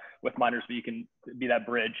with miners, but you can be that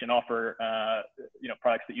bridge and offer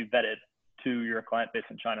products that you've vetted to your client base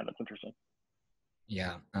in China. That's interesting.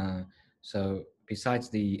 Yeah. So besides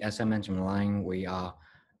the asset management line, we are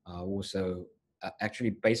also actually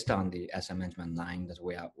based on the asset management line that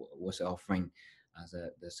we are also offering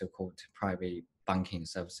the so-called private banking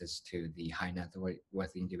services to the high net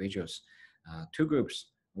worth individuals. Two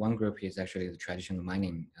groups. One group is actually the traditional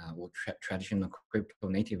mining or traditional crypto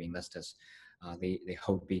native investors. They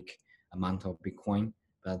hold big amount of Bitcoin,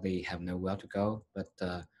 but they have nowhere to go. But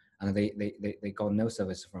and they got no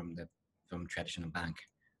service from traditional bank.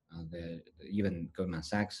 Even Goldman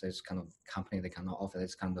Sachs is kind of company, they cannot offer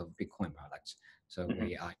this kind of Bitcoin products. So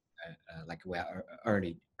we are we are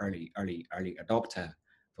early adopter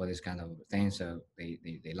for this kind of thing. So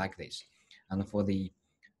they like this. And for the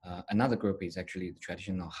another group is actually the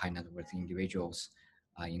traditional high net worth individuals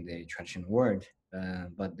in the traditional world,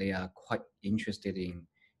 but they are quite interested in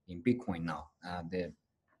Bitcoin now.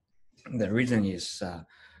 The reason is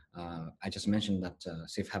I just mentioned that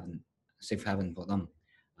safe haven for them.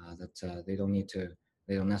 That they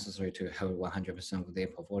don't necessarily to hold 100% of their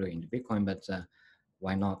portfolio into Bitcoin, but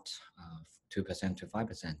why not 2% to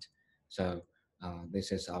 5%? So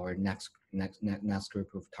this is our next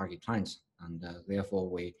group of target clients, and therefore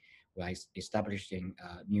we are establishing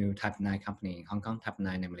a new Type 9 company in Hong Kong. Type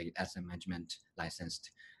 9, namely asset management licensed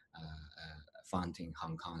fund in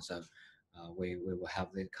Hong Kong. So we will have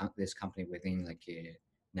this company within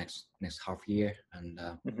next half year, and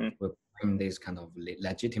we'll bring this kind of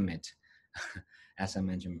legitimate asset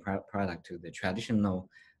management product to the traditional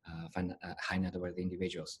high net worth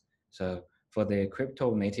individuals. So for the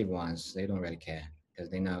crypto native ones, they don't really care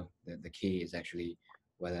because they know that the key is actually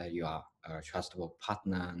whether you are a trustable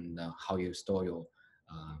partner and how you store your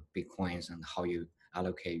Bitcoins and how you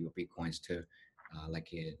allocate your Bitcoins to a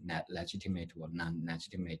legitimate or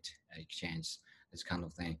non-legitimate exchange, this kind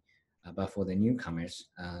of thing. But for the newcomers,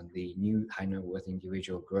 the new high net worth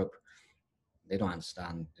individual group, they don't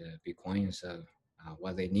understand Bitcoin. So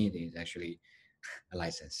what they need is actually a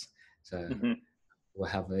license. So we'll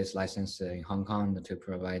have this license in Hong Kong to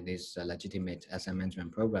provide this legitimate asset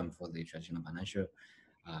management program for the traditional financial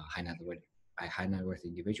high net worth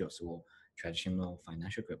individuals or traditional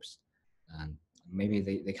financial groups. And maybe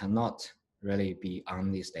they cannot really be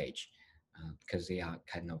on this stage because they are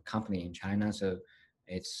kind of company in China. So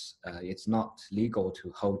it's not legal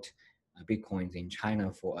to hold Bitcoins in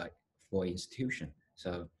China for institution.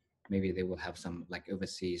 So maybe they will have some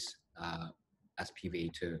overseas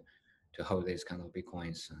SPV to hold this kind of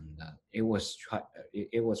Bitcoins, and it was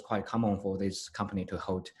quite common for this company to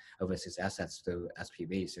hold overseas assets through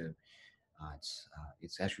SPV. So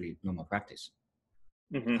it's actually normal practice.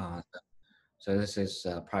 So this is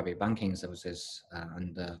private banking services,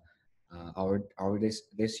 and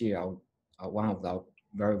this year one of the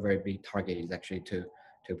very, very big target is actually to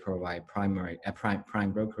provide prime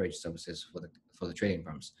brokerage services for the trading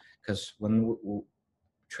firms, because when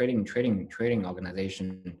trading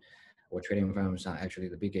organization or trading firms are actually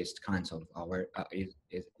the biggest clients of our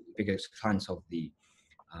biggest clients of the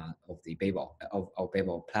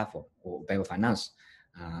Babel platform or Babel Finance,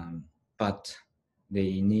 but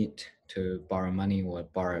they need to borrow money or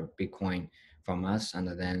borrow Bitcoin from us and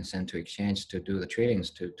then send to exchange to do the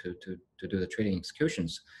tradings to do the trading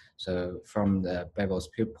executions. So from the Babel's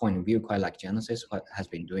point of view, quite like Genesis what has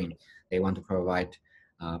been doing, they want to provide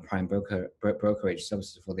prime brokerage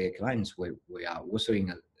services for their clients. We are also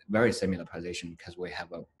in a very similar position because we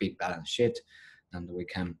have a big balance sheet and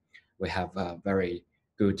we have a very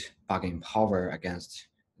good bargaining power against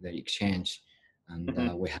the exchange,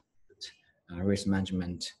 and we have risk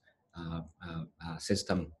management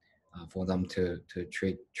system for them to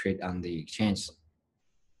trade on the exchange.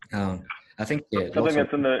 I think something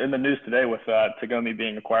that's in the news today with Tagomi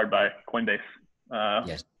being acquired by Coinbase.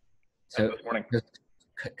 Yes. So this morning,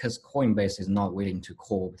 because Coinbase is not willing to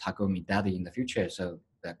call Tagomi daddy in the future, so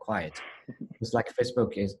they're quiet. It's like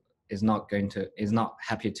Facebook is not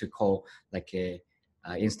happy to call like a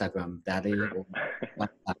Instagram daddy or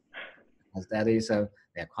WhatsApp as daddy, so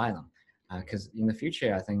they're quiet. Because in the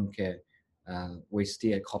future, I think we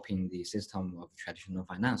still copying the system of traditional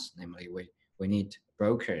finance. Namely, we need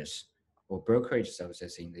brokers or brokerage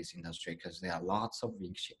services in this industry, because there are lots of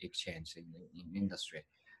exchange in the industry.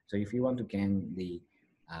 So if you want to gain the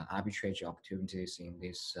arbitrage opportunities in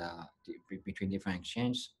this between different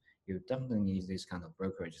exchanges, you definitely need this kind of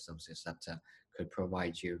brokerage services that could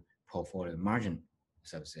provide you portfolio margin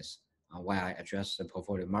services. Why I address the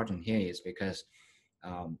portfolio margin here is because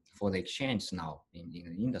for the exchange now in the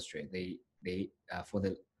industry, they for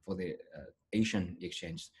the Asian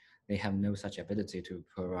exchange, they have no such ability to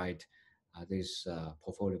provide these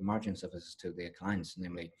portfolio margin services to their clients.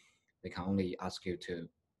 Namely, they can only ask you to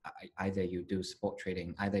either you do spot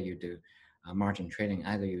trading, either you do margin trading,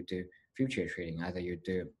 either you do future trading, either you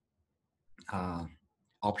do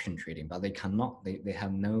option trading, but they cannot, they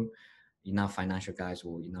have no enough financial guys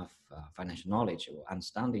or enough financial knowledge or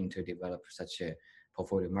understanding to develop such a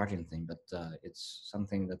portfolio margin thing. But it's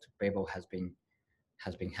something that Babel has been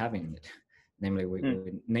having it. Namely,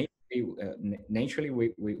 naturally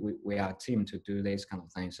we are a team to do this kind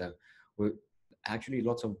of thing. So we actually,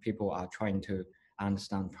 lots of people are trying to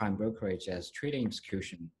understand prime brokerage as trading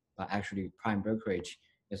execution, but actually prime brokerage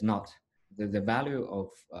is not. The value of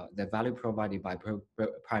the value provided by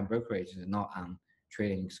prime brokerage is not on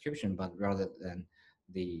trading execution, but rather than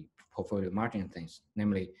the portfolio margin things.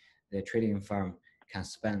 Namely, the trading firm can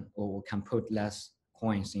spend or can put less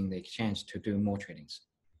coins in the exchange to do more tradings.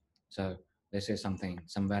 So this is something,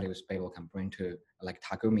 some values Babel can bring to, like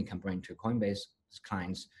Tagomi can bring to Coinbase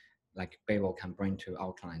clients, like Babel can bring to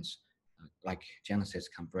our clients, like Genesis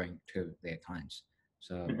can bring to their clients.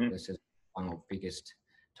 So this is one of the biggest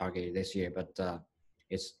target this year, but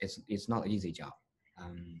it's not an easy job.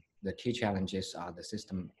 The key challenges are the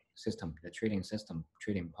system, the trading system,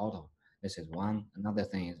 trading portal. This is one. Another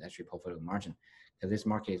thing is actually portfolio margin, because this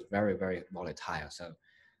market is very, very volatile. So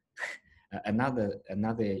another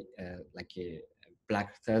like a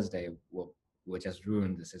Black Thursday will just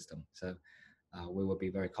ruin the system. So we will be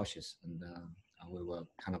very cautious, and we will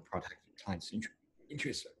kind of protect clients'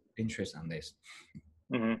 interest on this.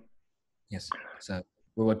 Yes. So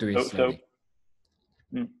we will do it slowly.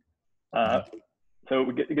 So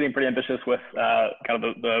we're getting pretty ambitious with kind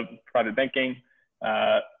of the private banking,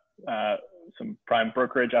 some prime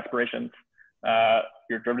brokerage aspirations.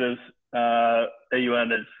 Your derivatives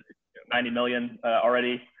AUM is 90 million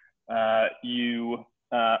already. You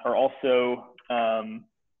are also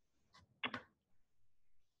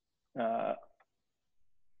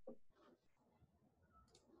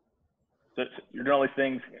so you're doing all these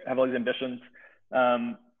things, have all these ambitions.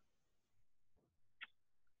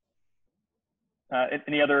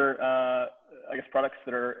 Any other, I guess, products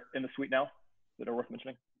that are in the suite now that are worth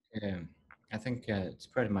mentioning? I think it's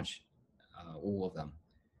pretty much all of them.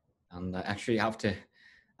 And actually, after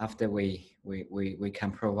we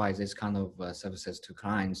can provide this kind of services to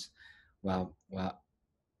clients, well,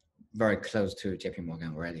 very close to JP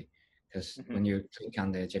Morgan already. Because when you click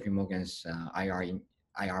on the JP Morgan's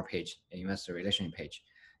IR page, investor relation page,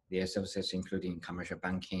 their services including commercial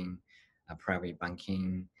banking, private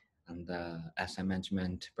banking, and asset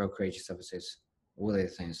management, brokerage services, all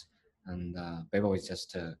these things. And Babel is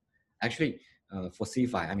just actually for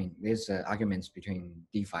CeFi. I mean, there's arguments between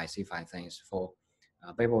DeFi, CeFi things. For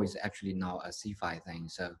Babel is actually now a CeFi thing.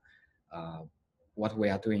 So what we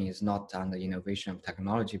are doing is not on the innovation of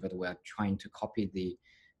technology, but we are trying to copy the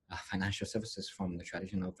financial services from the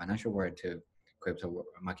traditional financial world to crypto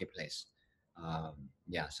marketplace.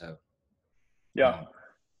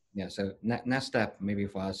 So next step maybe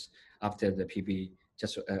for us after the PB,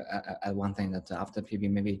 just one thing that after PB,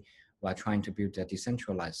 maybe we're trying to build a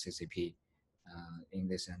decentralized CCP in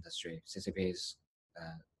this industry. CCP is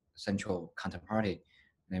central counterparty,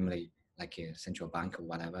 namely like a central bank or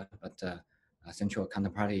whatever, but central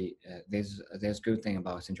counterparty, there's good thing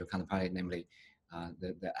about central counterparty, namely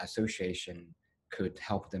the association could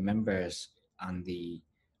help the members on the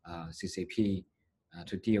CCP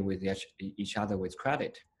to deal with each other with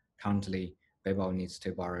credit. Currently, Babel needs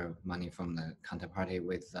to borrow money from the counterparty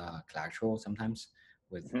with collateral sometimes.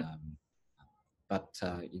 With but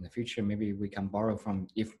in the future, maybe we can borrow from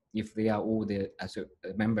if they are all the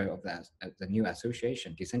member of the new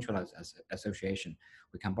association, decentralized association,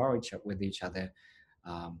 we can borrow with each other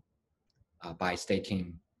by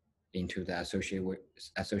staking into the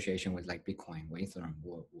association with like Bitcoin, or Ethereum,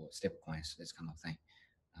 or stablecoins, this kind of thing.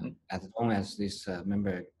 As long as this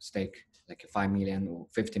member stake like 5 million or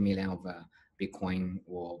 50 million of Bitcoin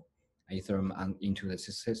or Ethereum into the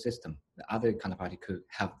system, the other counterparty could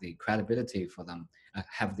have the credibility for them,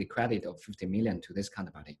 have the credit of 50 million to this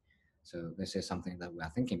counterparty. So this is something that we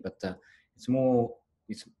are thinking, but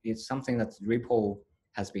it's something that Ripple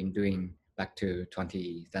has been doing back to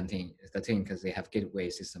 2013 because they have gateway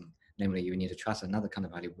system. Namely, you need to trust another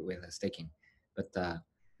counterparty with a staking. But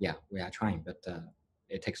yeah, we are trying, but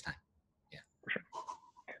it takes time. Yeah, for sure.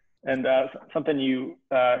 And something you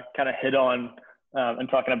kind of hit on in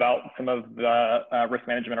talking about some of the risk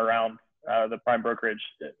management around the prime brokerage,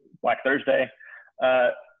 Black Thursday.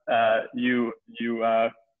 You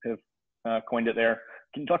have coined it there.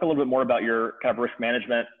 Can you talk a little bit more about your kind of risk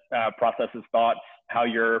management processes, thoughts, how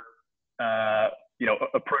you're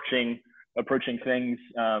approaching things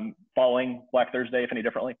following Black Thursday, if any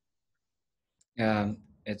differently?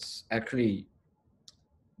 It's actually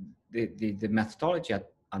the methodology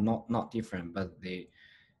are not different, but the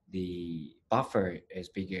buffer is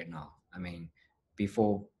bigger now. I mean,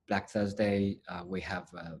 before Black Thursday, we have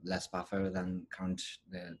less buffer than current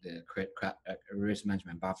the risk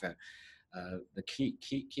management buffer. The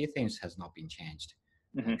key things has not been changed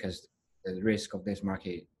because the risk of this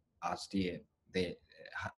market are still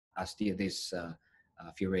this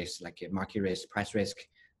few risks, like market risk, price risk,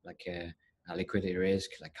 like liquidity risk,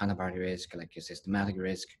 like counterparty risk, like a systematic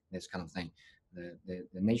risk, this kind of thing. The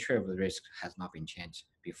nature of the risk has not been changed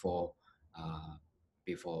before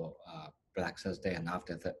Black Thursday and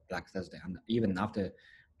after Black Thursday, and even after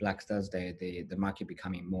Black Thursday, the market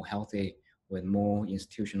becoming more healthy with more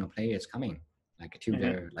institutional players coming, like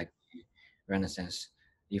Tudor, like Renaissance.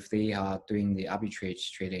 If they are doing the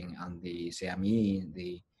arbitrage trading on the CME,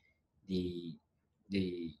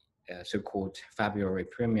 the so-called February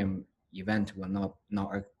premium event will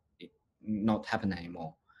not happen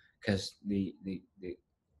anymore, because the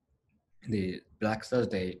Black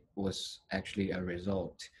Thursday was actually a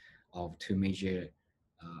result of two major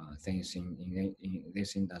things in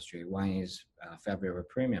this industry. One is February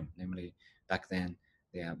premium, namely back then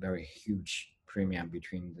there are very huge premium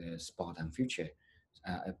between the spot and future,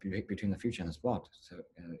 between the future and the spot. So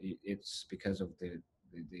it's because of the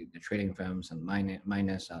trading firms and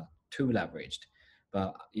miners are too leveraged.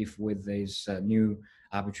 But if with this new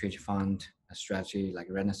arbitrage fund strategy like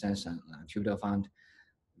Renaissance and Tudor fund,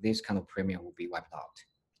 this kind of premium will be wiped out.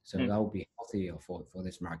 So that will be healthier for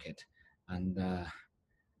this market. And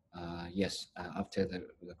yes, after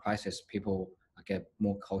the crisis, people get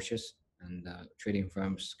more cautious and trading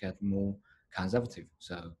firms get more conservative.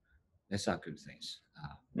 So these are good things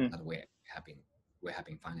that we have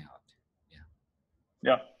been finding out.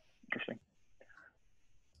 Yeah, interesting.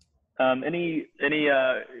 Any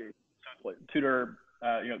Tudor,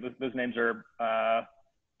 those names are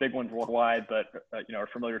big ones worldwide, but are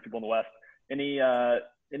familiar to people in the West. Any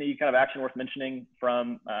kind of action worth mentioning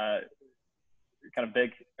from kind of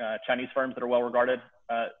big Chinese firms that are well regarded,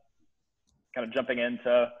 kind of jumping in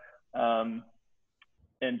kind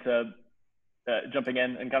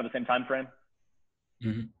of the same time frame?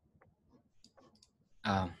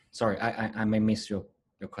 Sorry, I may miss your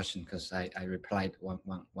question because I replied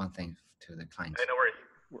one thing to the client. Hey, no worries.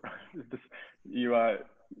 You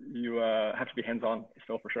have to be hands-on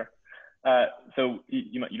still for sure. So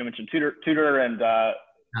you mentioned Tudor and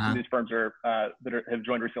these firms have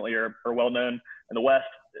joined recently are well known in the West.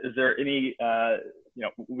 Is there any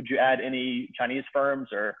would you add any Chinese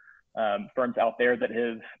firms or firms out there that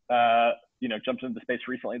have jumped into the space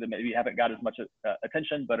recently that maybe haven't got as much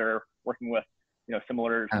attention but are working with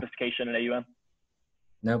similar sophistication in AUM?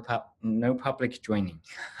 No public joining.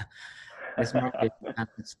 This market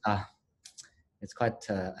it's quite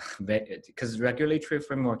because regulatory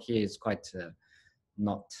framework here is quite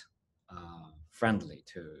not friendly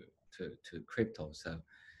to crypto. So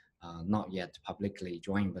not yet publicly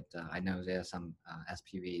joined, but I know there are some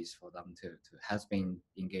SPVs for them to has been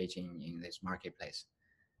engaging in this marketplace.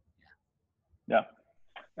 Yeah.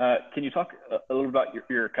 Can you talk a little about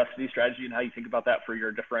your custody strategy and how you think about that for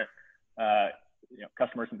your different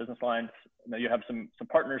customers and business lines? I know you have some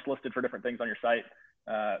partners listed for different things on your site.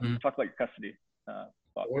 Talk about your custody.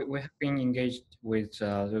 We have been engaged with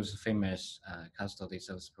those famous custody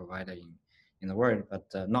service provider in the world, but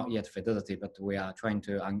not yet Fidelity, but we are trying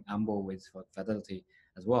to onboard with Fidelity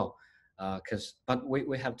as well. But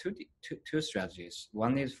we have two strategies.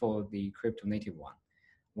 One is for the crypto native one.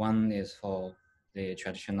 One is for the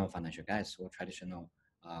traditional financial guys or traditional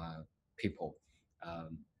people.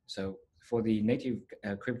 So for the native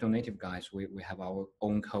crypto native guys, we have our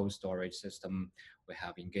own cold storage system. We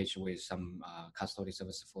have engaged with some custody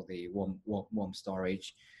service for the warm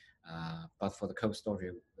storage. But for the cold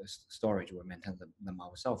storage, we maintain them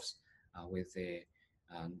ourselves with the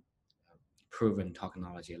proven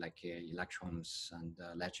technology like electrons and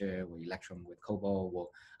ledger or electron with cobalt or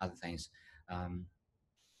other things.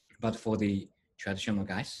 But for the traditional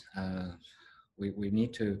guys, we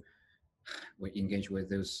need to engage with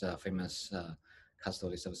those famous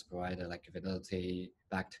custody service provider like Fidelity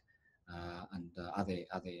backed and other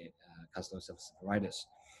custody service providers.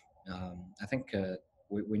 I think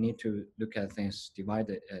we need to look at things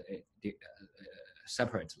divided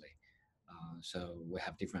separately. So we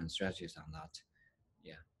have different strategies on that.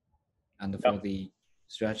 Yeah. And for the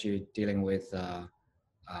strategy dealing with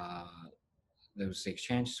those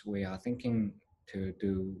exchanges, we are thinking to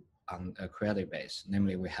do on a credit base.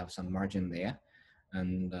 Namely, we have some margin there,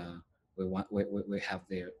 and we have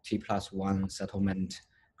the T+1 settlement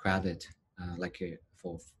credit,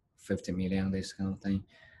 for 50 million, this kind of thing.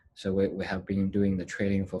 So we have been doing the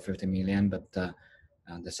trading for 50 million, but the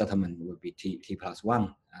settlement will be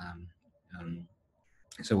T+1.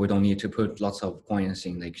 So we don't need to put lots of coins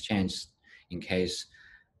in the exchange in case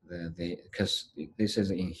because this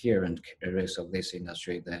is inherent risk of this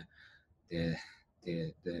industry, the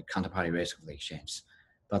counterparty risk of the exchange.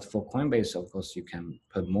 But for Coinbase, of course, you can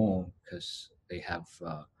put more because they have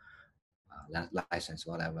license,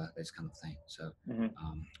 whatever, this kind of thing. So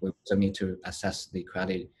we also need to assess the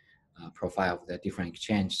credit profile of the different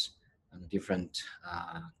exchanges and different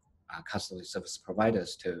custody service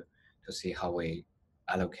providers to see how we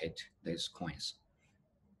allocate these coins.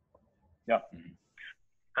 Yeah.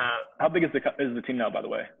 How big is the team now, by the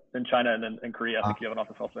way, in China and then in Korea? I think you have an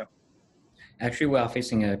office also. Actually, we are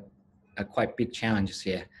facing a quite big challenge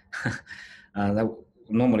here.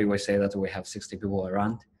 Normally, we say that we have 60 people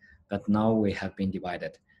around, but now we have been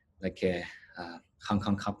divided, like a Hong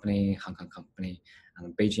Kong company,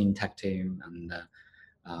 and Beijing tech team, and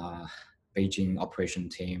Beijing operation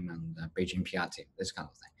team, and Beijing PR team, this kind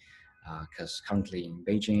of thing. Because currently in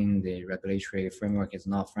Beijing, the regulatory framework is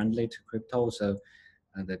not friendly to crypto, so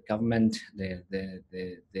the government, the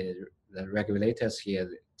regulators here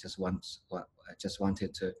they just want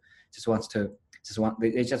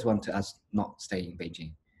us not stay in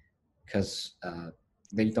Beijing, because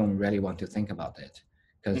they don't really want to think about it,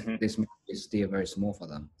 because this market is still very small for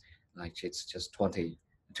them. Like it's just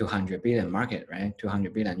 200 billion market, right?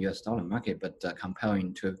 200 billion US dollar market, but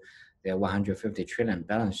comparing to their 150 trillion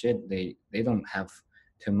balance sheet, they don't have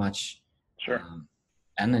too much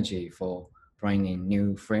energy for bringing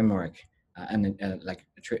new framework like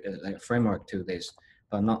framework to this,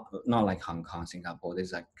 but not like Hong Kong, Singapore.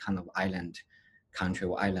 There's like kind of island country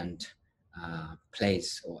or island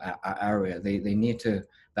place or area. They need to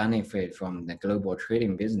benefit from the global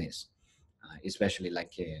trading business, especially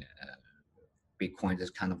like Bitcoin, this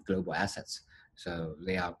kind of global assets. So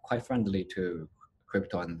they are quite friendly to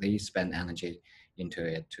crypto, and they spend energy into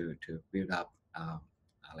it to build up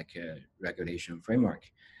like a regulation framework.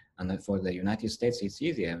 And for the United States, it's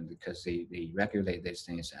easier because they regulate these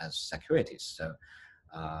things as securities. So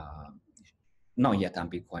not yet on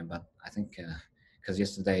Bitcoin, but I think because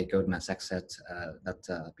yesterday Goldman Sachs said that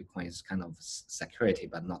Bitcoin is kind of security,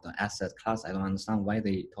 but not an asset class. I don't understand why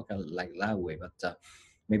they talk like that way, but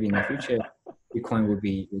maybe in the future, Bitcoin will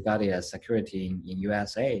be regarded as security in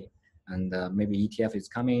USA, and maybe ETF is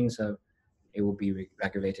coming, so it will be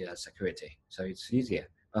regulated as security. So it's easier.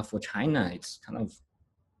 But for China, it's kind of,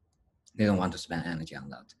 they don't want to spend energy on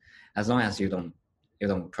that. As long as you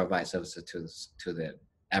don't provide services to the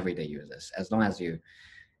everyday users, as long as you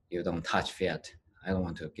don't touch fiat, I don't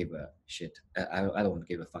want to give a shit. I don't want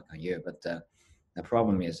to give a fuck on you. But the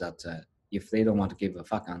problem is that if they don't want to give a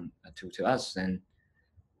fuck on to us, then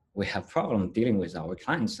we have problem dealing with our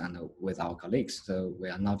clients and with our colleagues. So we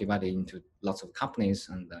are now divided into lots of companies,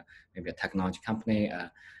 and maybe a technology company,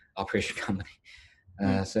 operation company.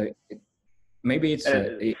 So maybe it's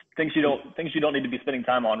things you don't need to be spending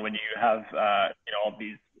time on when you have all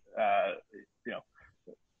these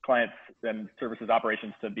clients and services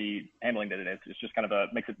operations to be handling that. It's just kind of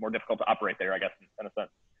makes it more difficult to operate there, I guess, in a sense.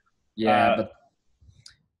 Yeah,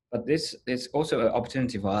 but this is also an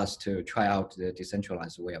opportunity for us to try out the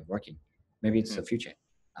decentralized way of working. Maybe it's the future.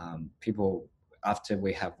 People, after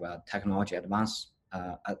we have technology advance,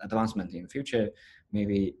 advancement in the future,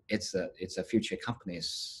 maybe it's a future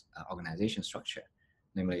company's organization structure,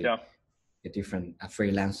 namely the different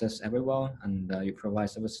freelancers everywhere, and you provide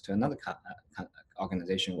service to another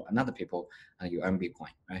organization or another people, and you earn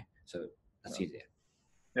Bitcoin, right? So that's easier.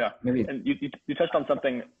 Yeah, maybe. And you touched on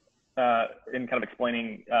something in kind of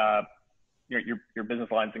explaining your business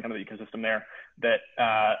lines and kind of the ecosystem there. That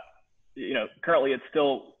currently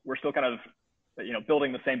we're still kind of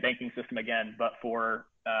building the same banking system again, but for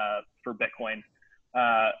Bitcoin.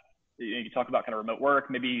 You talk about kind of remote work.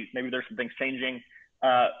 Maybe there's some things changing.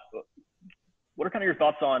 What are kind of your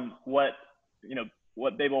thoughts on what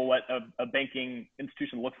Babel, what a banking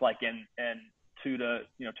institution looks like in 2 to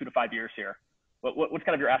 5 years here? What's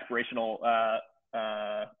kind of your aspirational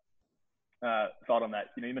thought on that?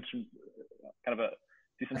 You mentioned kind of a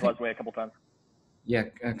decentralized way a couple times. Yeah,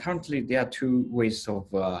 currently there are two ways of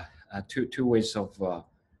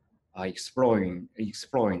exploring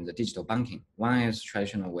the digital banking. One is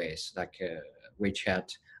traditional ways like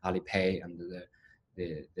WeChat, Alipay, and the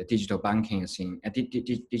digital bankings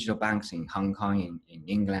digital banks in Hong Kong, in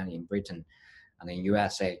England, in Britain, and in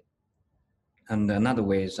USA. And another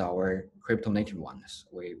way is our crypto native ones.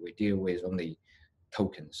 We deal with only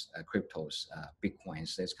tokens, cryptos,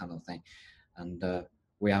 Bitcoins, this kind of thing. And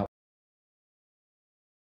we are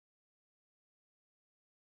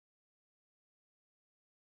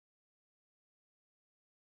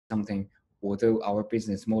something, although our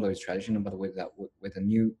business model is traditional, but with a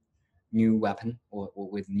new weapon or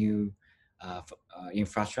with new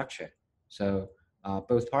infrastructure. So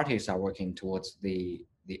both parties are working towards the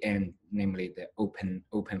end, namely the open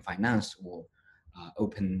finance or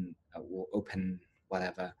open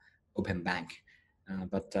bank.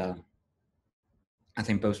 But I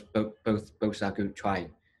think both are good try,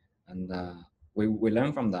 and we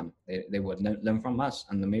learn from them. They will learn from us,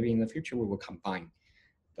 and maybe in the future we will combine.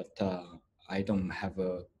 But I don't have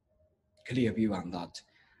a clear view on that.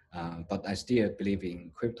 But I still believe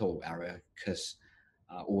in crypto area because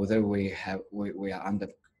although we are under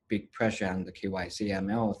big pressure on the KYC,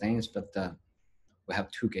 ML things, but we have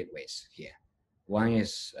two gateways here. One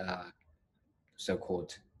is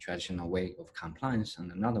so-called traditional way of compliance,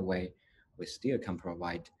 and another way we still can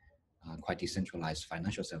provide quite decentralized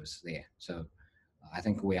financial services there. So I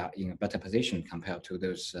think we are in a better position compared to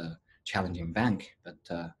those challenging bank,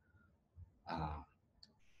 but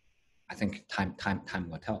I think time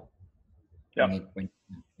will tell. Yeah.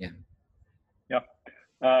 Yeah.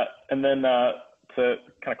 And then to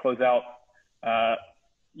kind of close out,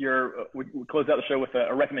 we close out the show with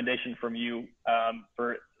a recommendation from you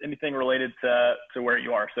for anything related to where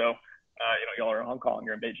you are. So, y'all are in Hong Kong,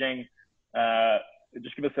 you're in Beijing.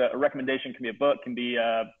 Just give us a recommendation. Can be a book, can be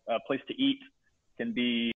a place to eat, can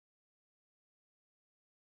be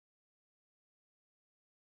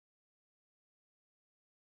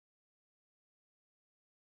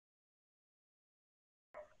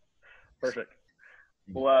perfect.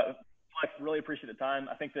 Well, I really appreciate the time.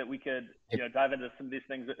 I think that we could dive into some of these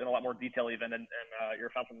things in a lot more detail even, and your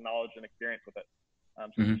fountain of knowledge and experience with it. So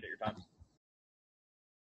appreciate your time.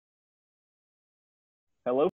 Hello.